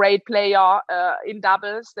she's a great player in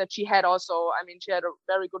doubles. That she had also, she had a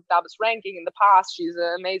very good doubles ranking in the past. She's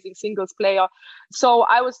an amazing singles player. So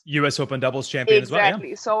I was U.S. Open doubles champion as well.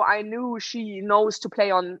 Exactly. So I knew she knows to play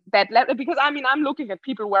on that level, because I'm looking at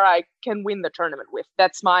people where I can win the tournament with.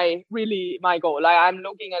 That's my goal. I'm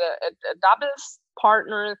looking at a doubles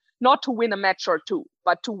partner, not to win a match or two,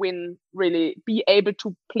 but to win, really be able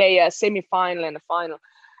to play a semi-final and a final.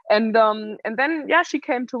 And then she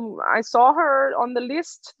came to, I saw her on the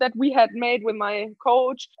list that we had made with my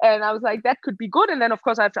coach, and I was like, that could be good. And then of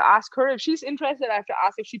course I have to ask her if she's interested. I have to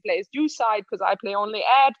ask if she plays due side, because I play only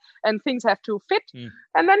ad, and things have to fit.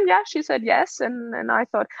 And then she said yes, and I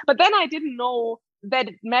thought, but then I didn't know that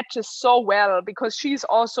it matches so well, because she's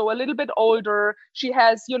also a little bit older. She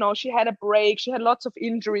has, she had a break, she had lots of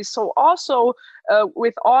injuries. So also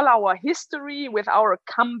with all our history, with our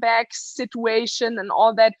comeback situation and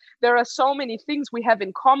all that, there are so many things we have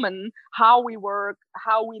in common, how we work,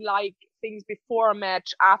 how we like things before a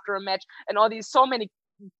match, after a match, and all these so many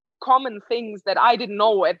common things that I didn't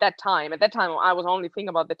know at that time. At that time, I was only thinking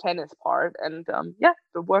about the tennis part, and it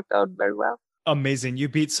worked out very well. Amazing. You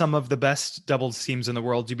beat some of the best doubles teams in the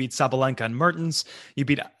world. You beat Sabalenka and Mertens. You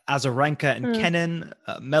beat Azarenka and Kenin,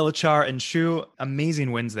 Melichar and Shu.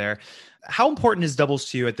 Amazing wins there. How important is doubles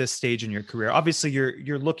to you at this stage in your career? Obviously,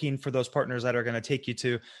 you're looking for those partners that are going to take you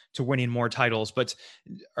to winning more titles. But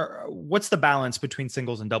what's the balance between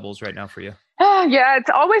singles and doubles right now for you? Yeah, it's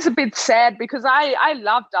always a bit sad, because I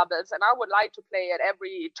love doubles and I would like to play at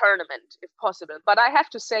every tournament if possible. But I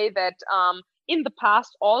have to say that in the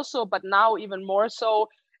past also, but now even more so,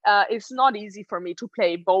 it's not easy for me to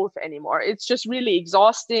play both anymore. It's just really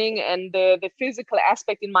exhausting, and the physical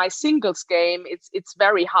aspect in my singles game, it's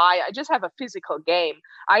very high. I just have a physical game.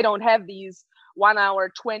 I don't have these 1 hour,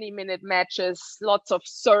 20-minute matches, lots of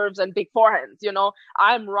serves and big forehands.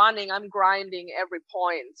 I'm running, I'm grinding every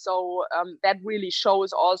point. So that really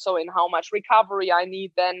shows also in how much recovery I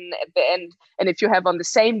need then at the end. And if you have on the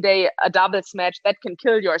same day a doubles match, that can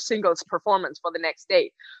kill your singles performance for the next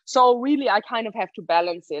day. So really, I kind of have to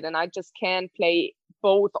balance it, and I just can't play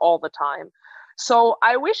both all the time. So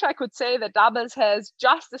I wish I could say that doubles has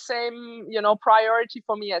just the same, priority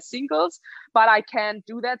for me as singles, but I can't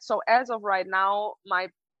do that. So as of right now, my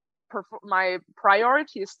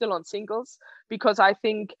priority is still on singles, because I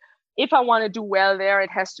think if I want to do well there, it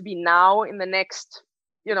has to be now in the next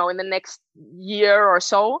year or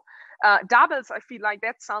so. Doubles, I feel like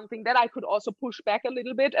that's something that I could also push back a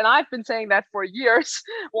little bit. And I've been saying that for years.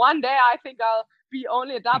 One day I think I'll be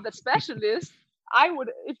only a doubles specialist.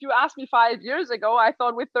 If you asked me 5 years ago, I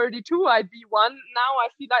thought with 32 I'd be one. Now I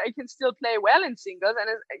feel like I can still play well in singles, and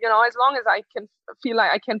as long as I can feel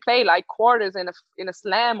like I can play like quarters in a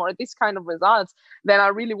slam or this kind of results, then I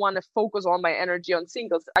really want to focus all my energy on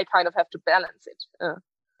singles. I kind of have to balance it.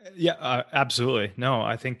 Yeah, absolutely. No,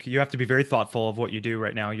 I think you have to be very thoughtful of what you do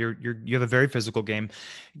right now. You have a very physical game.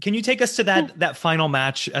 Can you take us to that final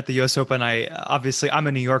match at the US Open? I'm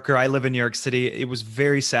a New Yorker. I live in New York City. It was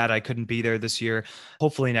very sad I couldn't be there this year.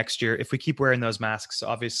 Hopefully next year, if we keep wearing those masks,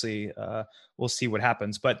 obviously we'll see what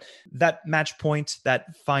happens. But that match point,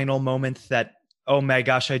 that final moment, that, oh my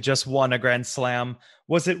gosh, I just won a Grand Slam.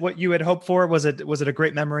 Was it what you had hoped for? Was it a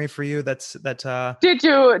great memory for you? Do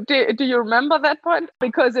you remember that point?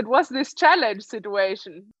 Because it was this challenge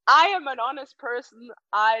situation. I am an honest person.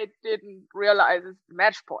 I didn't realize it's the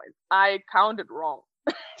match point. I counted wrong.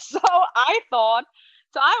 So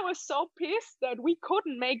I was so pissed that we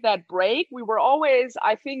couldn't make that break. We were always,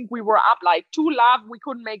 I think we were up like 2-love. We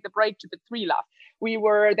couldn't make the break to the 3-love. We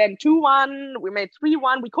were then 2-1. We made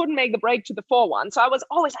 3-1. We couldn't make the break to the 4-1. So I was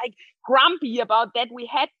always like grumpy about that. We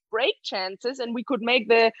had break chances and we could make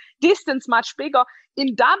the distance much bigger.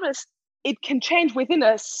 In doubles, it can change within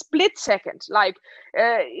a split second. Like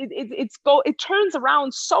it turns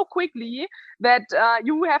around so quickly that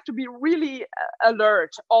you have to be really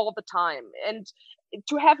alert all the time. And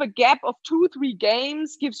to have a gap of 2-3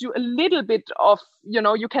 games gives you a little bit of,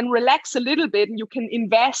 you can relax a little bit and you can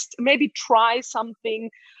invest, maybe try something.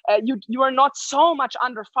 You are not so much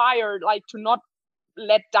under fire, like to not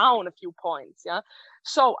let down a few points. Yeah.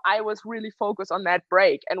 So I was really focused on that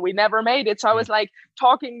break, and we never made it. So I was like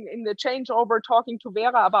talking in the changeover, talking to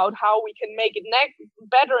Vera about how we can make it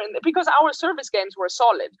better, because our service games were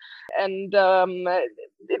solid, and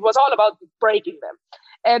it was all about breaking them.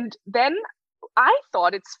 And then I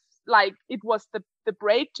thought it was the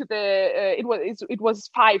break to the it was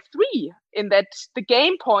 5-3 in that the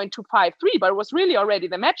game point to 5-3, but it was really already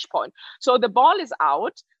the match point. So the ball is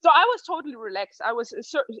out. So I was totally relaxed.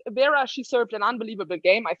 Vera, she served an unbelievable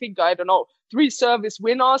game. I think, I don't know, 3 service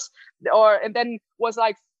winners, and then was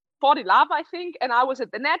like 40 love, I think. And I was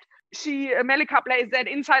at the net. Melika plays that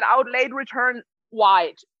inside out late return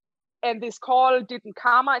wide. And this call didn't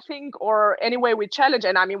come, I think, or anyway, we challenged,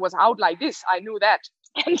 and it was out like this. I knew that.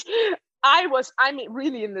 And I'm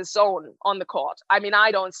really in the zone on the court. I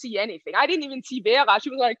don't see anything. I didn't even see Vera. She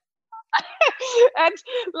was like, and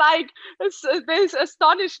like this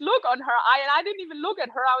astonished look on her eye, and I didn't even look at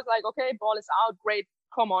her. I was like, okay, ball is out, great.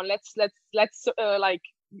 Come on, let's like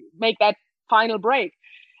make that final break.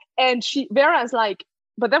 And Vera is like,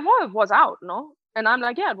 but that was out, no? And I'm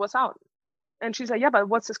like, yeah, it was out. And she's like, yeah, but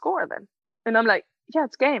what's the score then? And I'm like, yeah,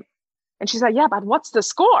 it's game. And she's like, yeah, but what's the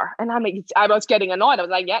score? And I'm like, I was getting annoyed. I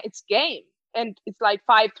was like, yeah, it's game. And it's like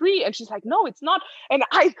 5-3. And she's like, no, it's not. And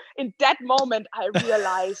in that moment, I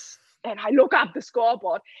realized, and I look up the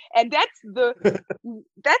scoreboard, and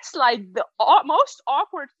that's like the most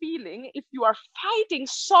awkward feeling if you are fighting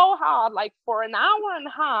so hard, like for an hour and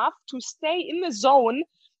a half to stay in the zone,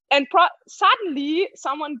 and suddenly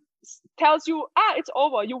someone tells you, it's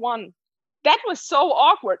over, you won. That was so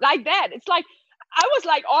awkward, like that. It's like, I was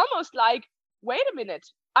like, almost like, wait a minute.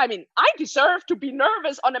 I deserve to be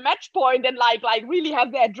nervous on a match point and like really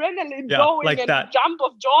have the adrenaline going like and that jump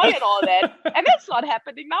of joy and all that. And that's not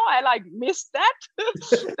happening now. I like missed that.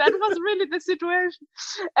 That was really the situation.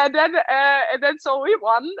 And then so we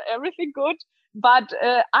won, everything good. But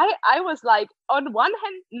I was like, on one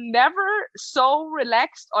hand, never so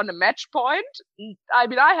relaxed on a match point.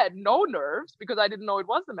 I had no nerves because I didn't know it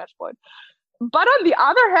was the match point. But on the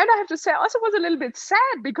other hand, I have to say, I also was a little bit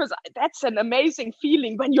sad, because that's an amazing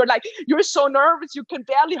feeling when you're so nervous, you can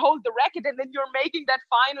barely hold the racket, and then you're making that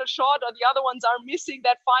final shot, or the other ones are missing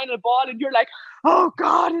that final ball, and you're like, oh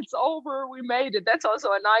God, it's over, we made it. That's also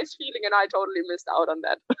a nice feeling, and I totally missed out on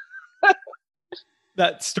that.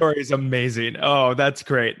 That story is amazing. Oh, that's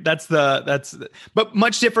great. But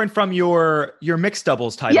much different from your mixed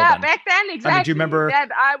doubles title. Yeah, then. Back then, exactly. Do you remember that?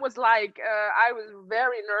 I was like, I was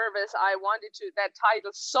very nervous. I wanted that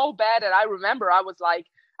title so bad, and I remember I was like,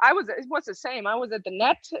 it was the same. I was at the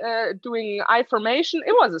net doing I-formation.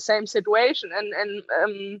 It was the same situation,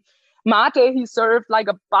 and Mate, he served like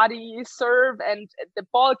a body serve, and the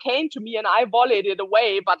ball came to me, and I volleyed it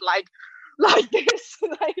away, but like this,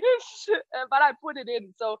 but I put it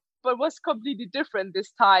in. So, but it was completely different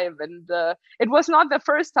this time, and it was not the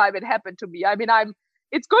first time it happened to me.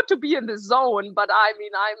 It's good to be in the zone, but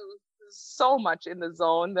I'm so much in the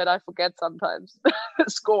zone that I forget sometimes the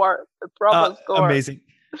proper score. Amazing.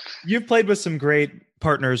 You've played with some great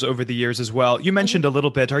partners over the years as well. You mentioned a little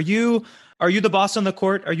bit. Are you the boss on the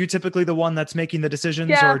court? Are you typically the one that's making the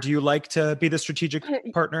decisions, or do you like to be the strategic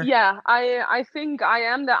partner? Yeah, I think I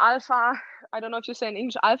am the alpha. I don't know if you say in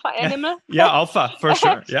English, alpha animal. Yeah, alpha for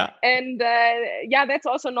sure. Yeah. And that's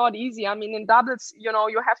also not easy. In doubles, you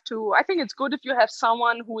have to. I think it's good if you have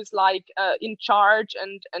someone who is like in charge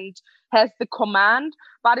and has the command.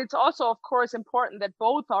 But it's also, of course, important that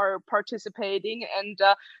both are participating. And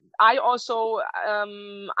I also,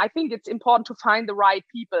 I think it's important to find the right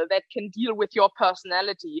people that can deal with your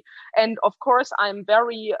personality. And of course, I'm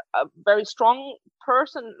very strong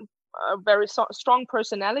person. A very strong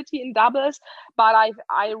personality in doubles, but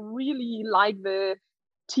I really like the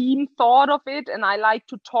team thought of it, and I like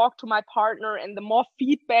to talk to my partner, and the more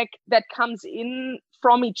feedback that comes in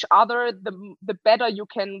from each other, the better you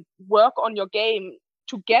can work on your game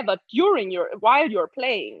together while you're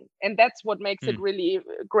playing. And that's what makes it really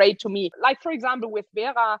great to me. Like, for example, with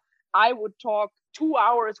Vera, I would talk 2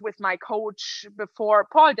 hours with my coach before.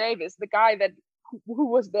 Paul Davis, the guy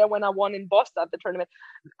who was there when I won in Boston at the tournament.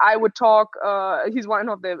 I would talk, he's one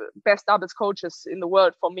of the best doubles coaches in the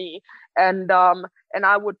world for me. And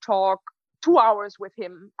I would talk 2 hours with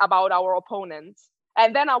him about our opponents.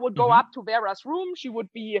 And then I would go up to Vera's room. She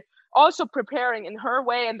would be also preparing in her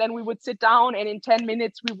way. And then we would sit down, and in 10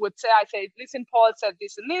 minutes we would I say, listen, Paul said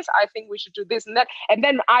this and this. I think we should do this and that. And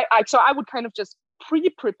then I would kind of just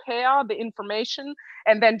pre-prepare the information,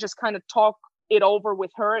 and then just kind of talk it over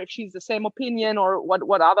with her if she's the same opinion, or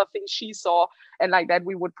what other things she saw, and like that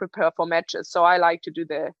we would prepare for matches. So I like to do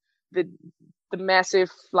the the massive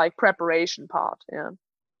like preparation part. Yeah.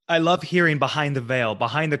 I love hearing behind the veil,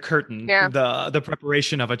 behind the curtain, Yeah. the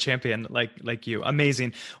preparation of a champion like you.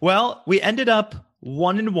 Amazing. Well, we ended up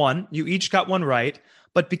 1-1. You each got one right.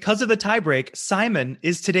 But because of the tiebreak, Simon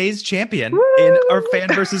is today's champion in our fan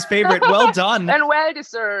versus favorite. Well done. And well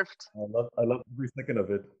deserved. I love every second of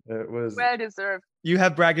it. It was Well deserved. You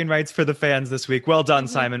have bragging rights for the fans this week. Well done,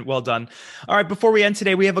 Simon. Well done. All right, before we end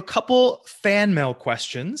today, we have a couple fan mail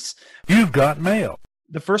questions. You've got mail.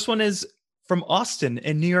 The first one is from Austin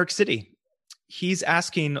in New York City. He's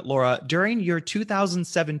asking, Laura, during your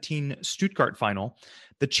 2017 Stuttgart final,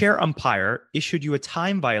 the chair umpire issued you a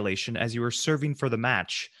time violation as you were serving for the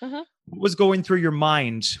match. What was going through your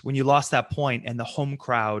mind when you lost that point and the home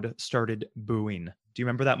crowd started booing? Do you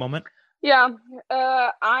remember that moment? Yeah,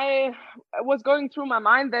 I was going through my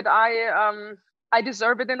mind that I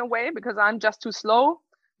deserve it in a way because I'm just too slow,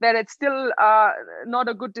 that it's still not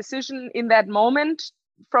a good decision in that moment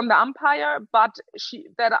from the umpire, but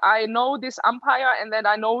that I know this umpire and that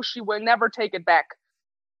I know she will never take it back.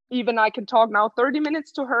 Even I can talk now 30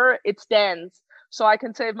 minutes to her, it stands. So I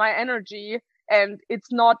can save my energy, and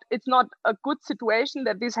it's not a good situation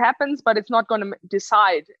that this happens, but it's not going to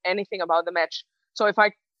decide anything about the match. So if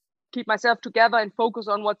I keep myself together and focus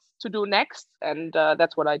on what to do next, and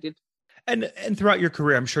that's what I did. And throughout your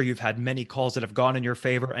career, I'm sure you've had many calls that have gone in your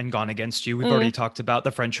favor and gone against you. We've already talked about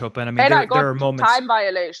the French Open. I mean, and there are moments. Time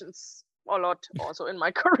violations a lot also in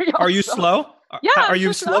my career. Are you slow? Yeah. Are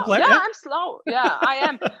you a slow player? Yeah, I'm slow. Yeah, I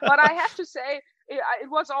am. But I have to say, it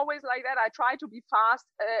was always like that. I try to be fast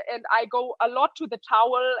and I go a lot to the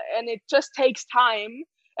towel, and it just takes time.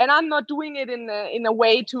 And I'm not doing it in a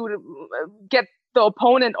way to get the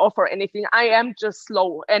opponent off or anything. I am just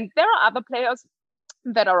slow. And there are other players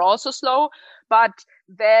that are also slow, but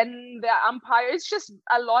then the umpire, it's just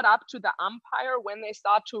a lot up to the umpire when they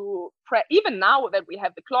start to press. Even now that we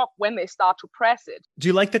have the clock, when they start to press it. Do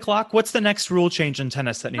you like the clock? What's the next rule change in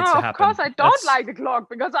tennis that needs to happen? Of course I don't like the clock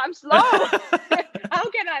because I'm slow. How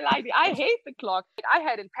can I like it? I hate the clock. I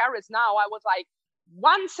had in Paris now, I was like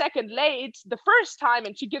 1 second late the first time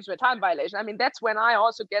and she gives me a time violation. I mean, that's when I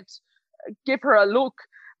also give her a look,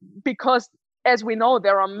 because as we know,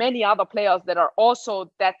 there are many other players that are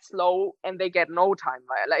also that slow and they get no time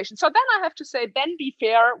violation. So then I have to say, then be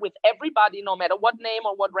fair with everybody, no matter what name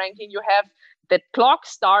or what ranking you have. The clock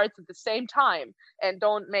starts at the same time and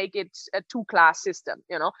don't make it a two-class system,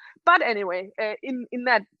 you know. But anyway, in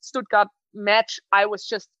that Stuttgart match, I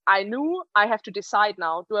knew I have to decide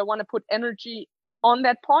now. Do I want to put energy on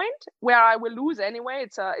that point where I will lose anyway?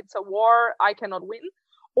 It's a war I cannot win.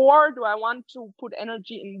 Or do I want to put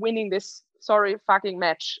energy in winning this fucking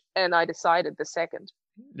match? And I decided the second.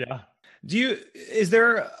 Yeah. Is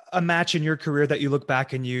there a match in your career that you look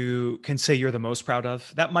back and you can say you're the most proud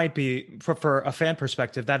of? That might be for a fan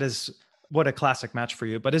perspective, that is what a classic match for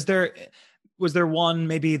you. But was there one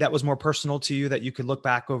maybe that was more personal to you that you could look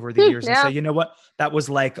back over the years and say, you know what, that was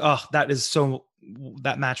like,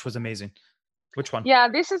 that match was amazing? Which one? Yeah,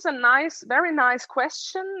 this is a very nice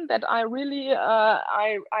question that I really,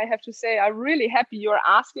 I have to say, I'm really happy you're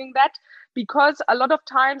asking that, because a lot of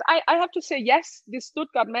times I have to say, yes, this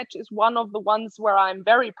Stuttgart match is one of the ones where I'm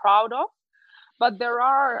very proud of, but there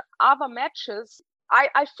are other matches. I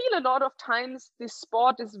feel a lot of times this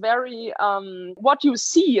sport is very, what you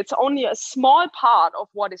see, it's only a small part of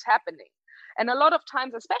what is happening. And a lot of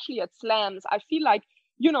times, especially at slams, I feel like,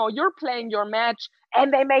 you know, you're playing your match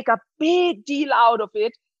and they make a big deal out of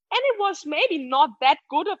it. And it was maybe not that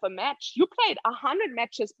good of a match. You played 100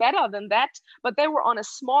 matches better than that, but they were on a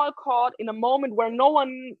small court in a moment where no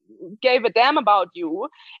one gave a damn about you.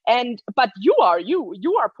 But you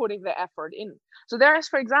are putting the effort in. So there is,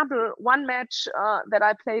 for example, one match that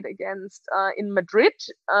I played against in Madrid.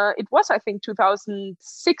 It was, I think,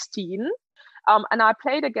 2016. And I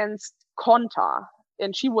played against Konta.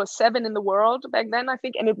 And she was 7 in the world back then, I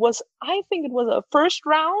think. And I think it was a first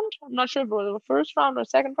round. I'm not sure if it was a first round or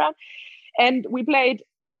second round. And we played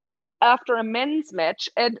after a men's match.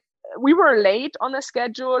 And we were late on the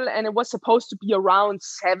schedule. And it was supposed to be around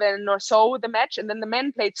 7 or so, the match. And then the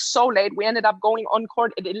men played so late. We ended up going on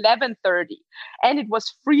court at 11:30. And it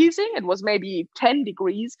was freezing. It was maybe 10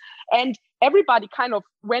 degrees. And everybody kind of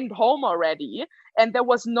went home already. And there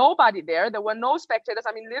was nobody there. There were no spectators.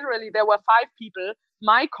 I mean, literally, there were 5 people.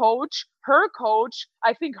 My coach, her coach,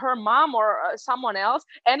 I think her mom or someone else,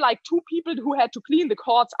 and like 2 people who had to clean the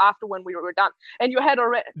courts after when we were done. And you had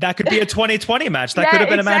already... That could be a 2020 match. That could have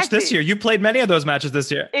been a match this year. You played many of those matches this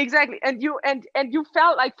year. Exactly. And you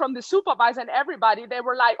felt like from the supervisor and everybody, they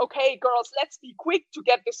were like, okay, girls, let's be quick to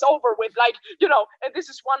get this over with. Like, you know, and this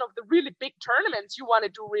is one of the really big tournaments you want to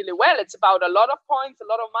do really well. It's about out a lot of points, a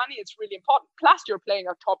lot of money. It's really important. Plus, you're playing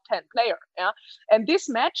a top 10 player. Yeah. And this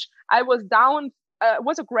match, I was down.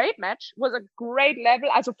 Was a great match, was a great level.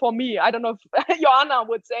 Also for me, I don't know if Joanna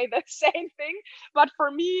would say the same thing, but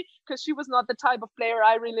for me, because she was not the type of player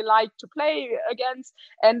I really liked to play against.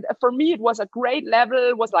 And for me, it was a great level.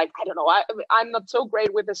 It was like, I don't know, I'm not so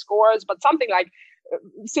great with the scores, but something like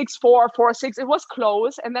 6-4, 4-6. It was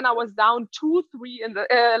close. And then I was down 2-3 in the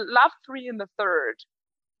love 3 in the third.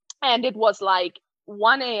 And it was like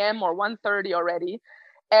 1 a.m. or 1:30 already.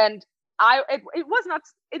 And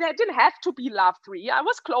it didn't have to be love 3. I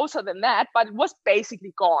was closer than that, but it was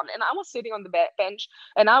basically gone. And I was sitting on the bench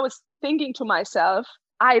and I was thinking to myself,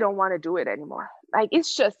 I don't want to do it anymore. Like,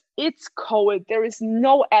 it's cold. There is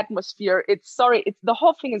no atmosphere. The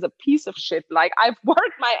whole thing is a piece of shit. Like, I've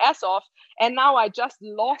worked my ass off and now I just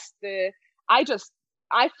lost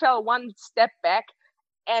I fell one step back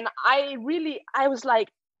and I was like,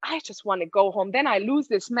 I just want to go home. Then I lose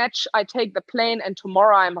this match. I take the plane and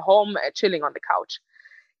tomorrow I'm home chilling on the couch.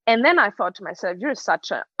 And then I thought to myself, you're such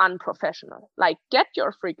an unprofessional. Like, get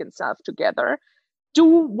your freaking self together. Do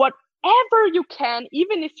whatever you can,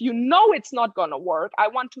 even if you know it's not going to work. I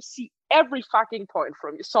want to see every fucking point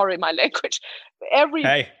from you. Sorry, my language.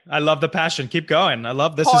 Hey, I love the passion. Keep going. I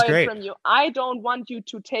love this. Is great. From you. I don't want you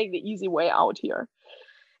to take the easy way out here.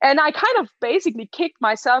 And I kind of basically kicked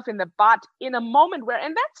myself in the butt in a moment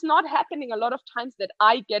and that's not happening a lot of times, that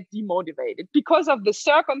I get demotivated because of the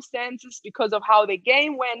circumstances, because of how the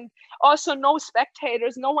game went. Also, no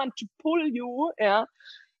spectators, no one to pull you. Yeah.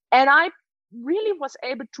 And I really was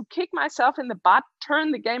able to kick myself in the butt,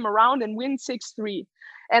 turn the game around and win 6-3.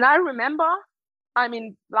 And I remember,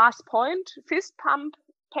 last point, fist pump,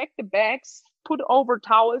 pack the bags, put over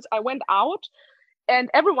towels. I went out. And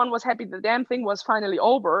everyone was happy the damn thing was finally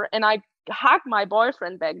over. And I hugged my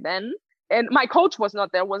boyfriend back then. And my coach was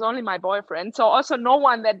not there, was only my boyfriend. So also no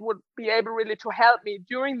one that would be able really to help me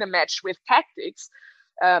during the match with tactics.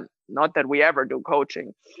 Not that we ever do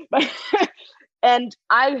coaching. But and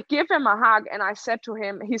I gave him a hug and I said to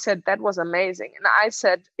him, he said, that was amazing. And I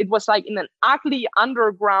said, it was like in an ugly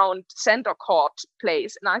underground center court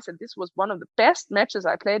place. And I said, this was one of the best matches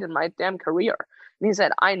I played in my damn career. And he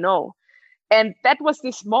said, I know. And that was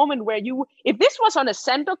this moment where if this was on a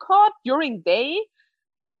center court during day,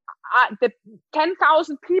 the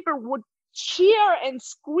 10,000 people would cheer and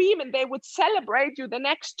scream and they would celebrate you the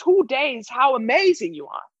next 2 days, how amazing you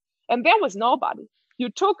are. And there was nobody. You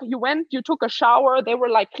took a shower. They were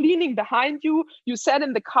like cleaning behind you. You sat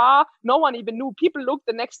in the car. No one even knew. People looked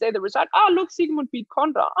the next day, the result. Look, Sigmund beat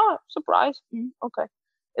Konta. Surprise. Okay.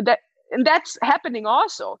 And that's happening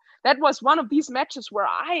also. That was one of these matches where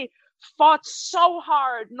I fought so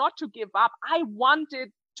hard not to give up. I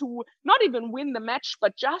wanted to not even win the match,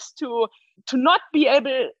 but just to not be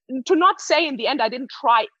able to not say in the end I didn't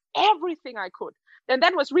try everything I could. And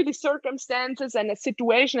that was really circumstances and a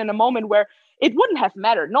situation and a moment where it wouldn't have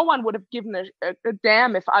mattered. No one would have given a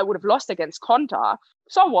damn if I would have lost against Konta.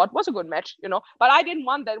 So what? It was a good match, But I didn't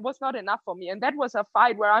want that. It was not enough for me. And that was a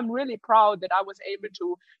fight where I'm really proud that I was able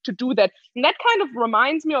to do that. And that kind of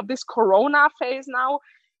reminds me of this Corona phase now.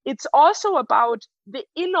 It's also about the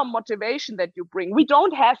inner motivation that you bring. We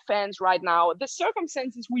don't have fans right now. The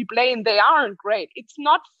circumstances we play in, they aren't great. It's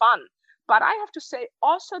not fun. But I have to say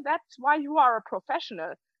also that's why you are a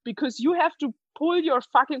professional, because you have to pull your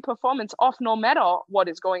fucking performance off no matter what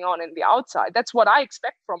is going on in the outside. That's what I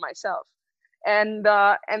expect from myself. And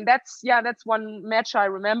that's one match I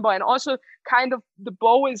remember. And also kind of the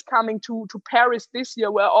bow is coming to Paris this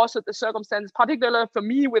year, where also the circumstances, particularly for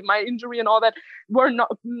me with my injury and all that, were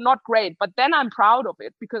not great. But then I'm proud of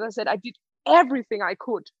it because I said I did everything I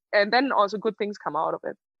could. And then also good things come out of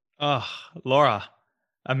it. Oh, Laura,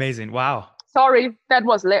 amazing. Wow. Sorry, that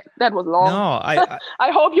was long. No,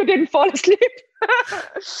 I hope you didn't fall asleep.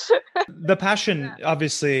 The passion,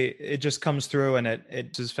 obviously, it just comes through, and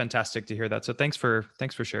it is fantastic to hear that. So thanks for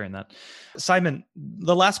sharing that. Simon,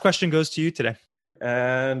 the last question goes to you today.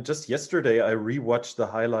 And just yesterday, I rewatched the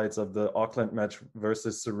highlights of the Auckland match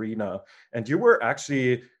versus Serena, and you were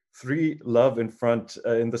actually 3-love in front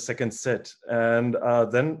in the second set, and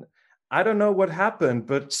then. I don't know what happened,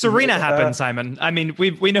 but Serena happened, Simon. I mean,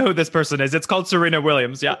 we know who this person is. It's called Serena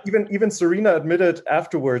Williams. Yeah. Even Serena admitted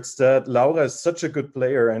afterwards that Laura is such a good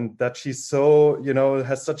player and that she's so,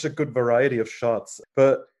 has such a good variety of shots.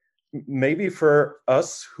 But maybe for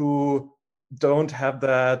us who don't have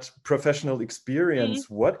that professional experience,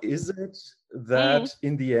 what is it that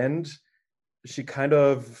in the end she kind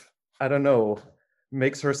of, I don't know,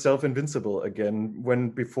 makes herself invincible again, when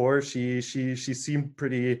before she seemed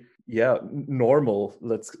pretty normal.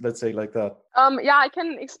 Let's say like that. Yeah, I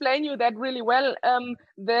can explain you that really well.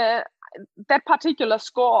 That particular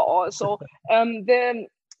score also.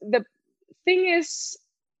 The thing is,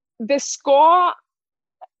 the score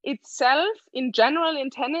itself in general in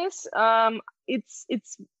tennis,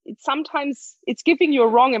 it's sometimes it's giving you a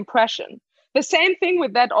wrong impression. The same thing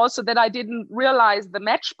with that also, that I didn't realize the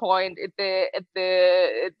match point at the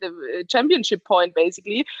championship point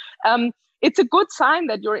basically. It's a good sign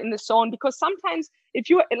that you're in the zone, because sometimes if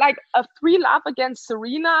you like a 3-love against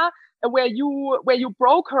Serena, where you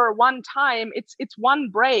broke her one time, it's one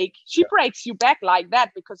break. She breaks you back like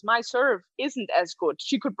that because my serve isn't as good.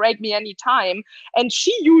 She could break me any time, and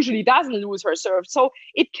she usually doesn't lose her serve. So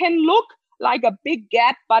it can look like a big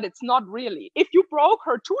gap, but it's not really. If you broke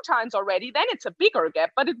her 2 times already, then it's a bigger gap,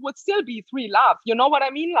 but it would still be 3-love. You know what I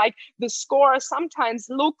mean? Like the score sometimes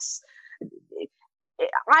looks.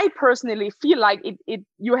 I personally feel like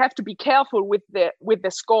you have to be careful with the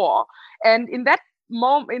score, and in that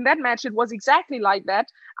match it was exactly like that.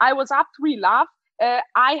 I was up 3-love.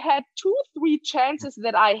 I had 2-3 chances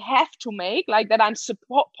that I have to make, like that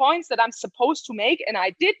points that I'm supposed to make, and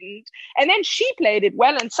I didn't. And then she played it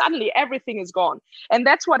well, and suddenly everything is gone. And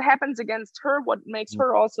that's what happens against her. What makes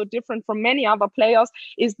her also different from many other players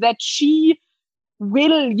is that she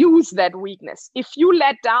will use that weakness. If you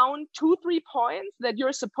let down 2-3 points that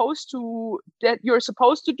you're supposed to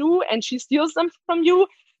do, and she steals them from you,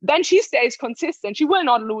 then she stays consistent. She will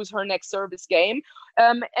not lose her next service game,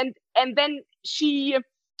 and then she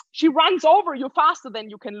runs over you faster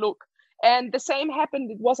than you can look. And the same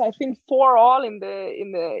happened. It was, I think, 4-all in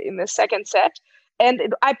the second set.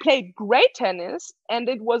 And I played great tennis, and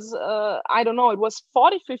it was, I don't know, it was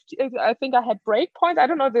 40-50. I think I had break points. I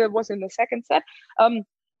don't know if it was in the second set.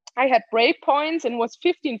 I had break points, and it was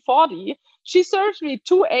 15-40. She served me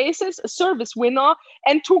 2 aces, a service winner,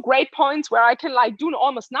 and 2 great points where I can like do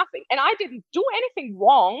almost nothing. And I didn't do anything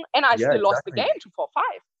wrong, and I still lost the game to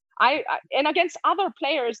 4-5. And against other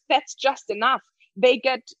players, that's just enough. They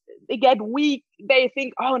get weak. They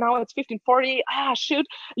think, oh, now it's 15-40. Shoot.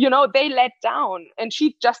 They let down. And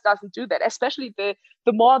she just doesn't do that. Especially the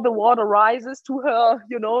more the water rises to her,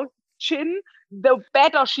 chin, the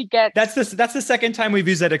better she gets. That's the second time we've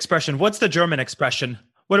used that expression. What's the German expression?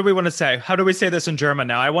 What do we want to say? How do we say this in German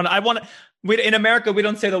now? In America, we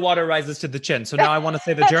don't say the water rises to the chin. So now I want to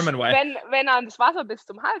say the German way. Wenn einem das Wasser bis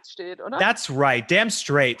zum Hals steht, oder? That's right. Damn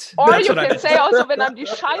straight. Or you can say also, wenn einem die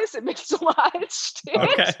Scheiße bis zum Hals steht.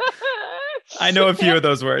 Okay. I know a few of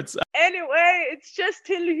those words. Anyway, it's just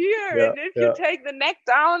till here. Yeah, and if you take the neck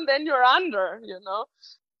down, then you're under,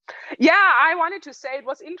 Yeah, I wanted to say it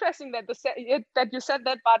was interesting that you said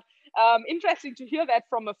that, but interesting to hear that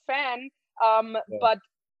from a fan. But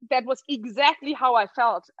that was exactly how I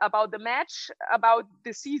felt about the match, about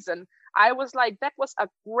the season. I was like, that was a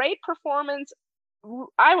great performance.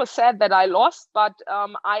 I was sad that I lost, but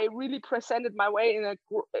I really presented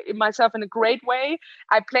myself in a great way.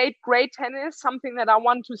 I played great tennis, something that I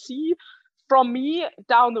want to see from me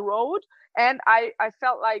down the road. And I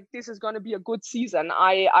felt like this is going to be a good season.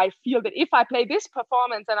 I feel that if I play this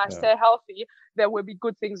performance and I stay healthy, there will be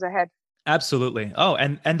good things ahead. Absolutely. Oh,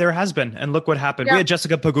 and there has been. And look what happened. Yeah. We had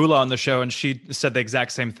Jessica Pegula on the show, and she said the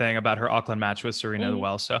exact same thing about her Auckland match with Serena as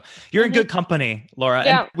well. So you're in good company, Laura.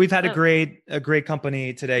 Yeah. And we've had a great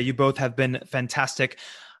company today. You both have been fantastic.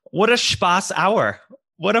 What a Spaß hour.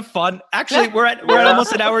 What a fun. Actually, we're at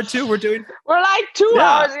almost an hour 2. We're like 2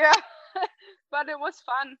 hours, yeah. But it was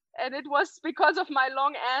fun, and it was because of my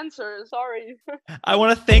long answer. Sorry. I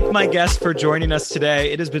want to thank my guests for joining us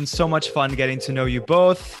today. It has been so much fun getting to know you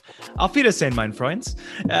both. Auf Wiedersehen, mein Freund.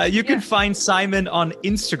 You can find Simon on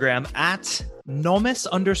Instagram at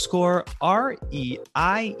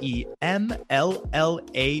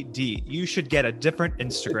Nomis_REIEMLLAD. You should get a different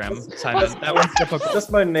Instagram, Simon. That one's difficult.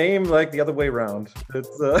 Just my name, like the other way around.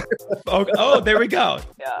 It's Oh, there we go.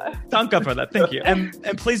 Yeah. Danke for that. Thank you. And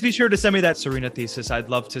please be sure to send me that Serena thesis. I'd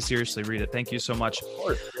love to seriously read it. Thank you so much. Of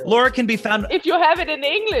course. Laura can be found. If you have it in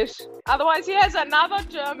English. Otherwise, he has another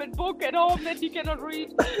German book at home that he cannot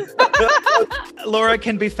read. Laura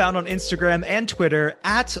can be found on Instagram and Twitter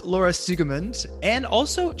at Laura Siegemund. And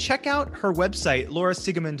also check out her website,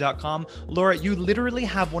 laurasiegemund.com. Laura, you literally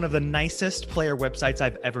have one of the nicest player websites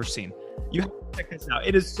I've ever seen. You have to check this out.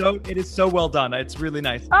 It is so well done. It's really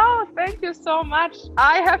nice. Oh, thank you so much.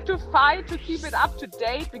 I have to fight to keep it up to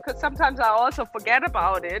date because sometimes I also forget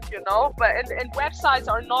about it, But and websites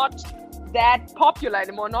are not that popular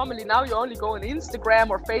anymore. Normally now you only go on Instagram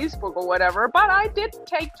or Facebook or whatever, but I did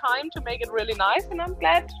take time to make it really nice, and I'm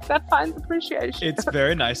glad that finds appreciation. It's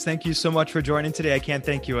very nice. Thank you so much for joining today. I can't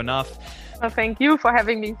thank you enough. Well, thank you for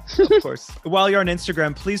having me. Of course. While you're on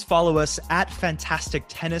Instagram, please follow us at Fantastic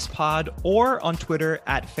Tennis Pod or on Twitter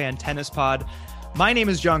at FanTennisPod. My name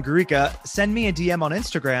is John Garica. Send me a DM on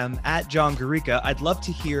Instagram at John Garica. I'd love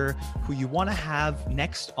to hear who you want to have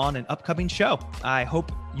next on an upcoming show. I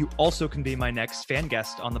hope you also can be my next fan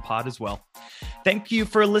guest on the pod as well. Thank you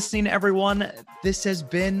for listening, everyone. This has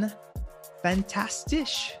been fantastic.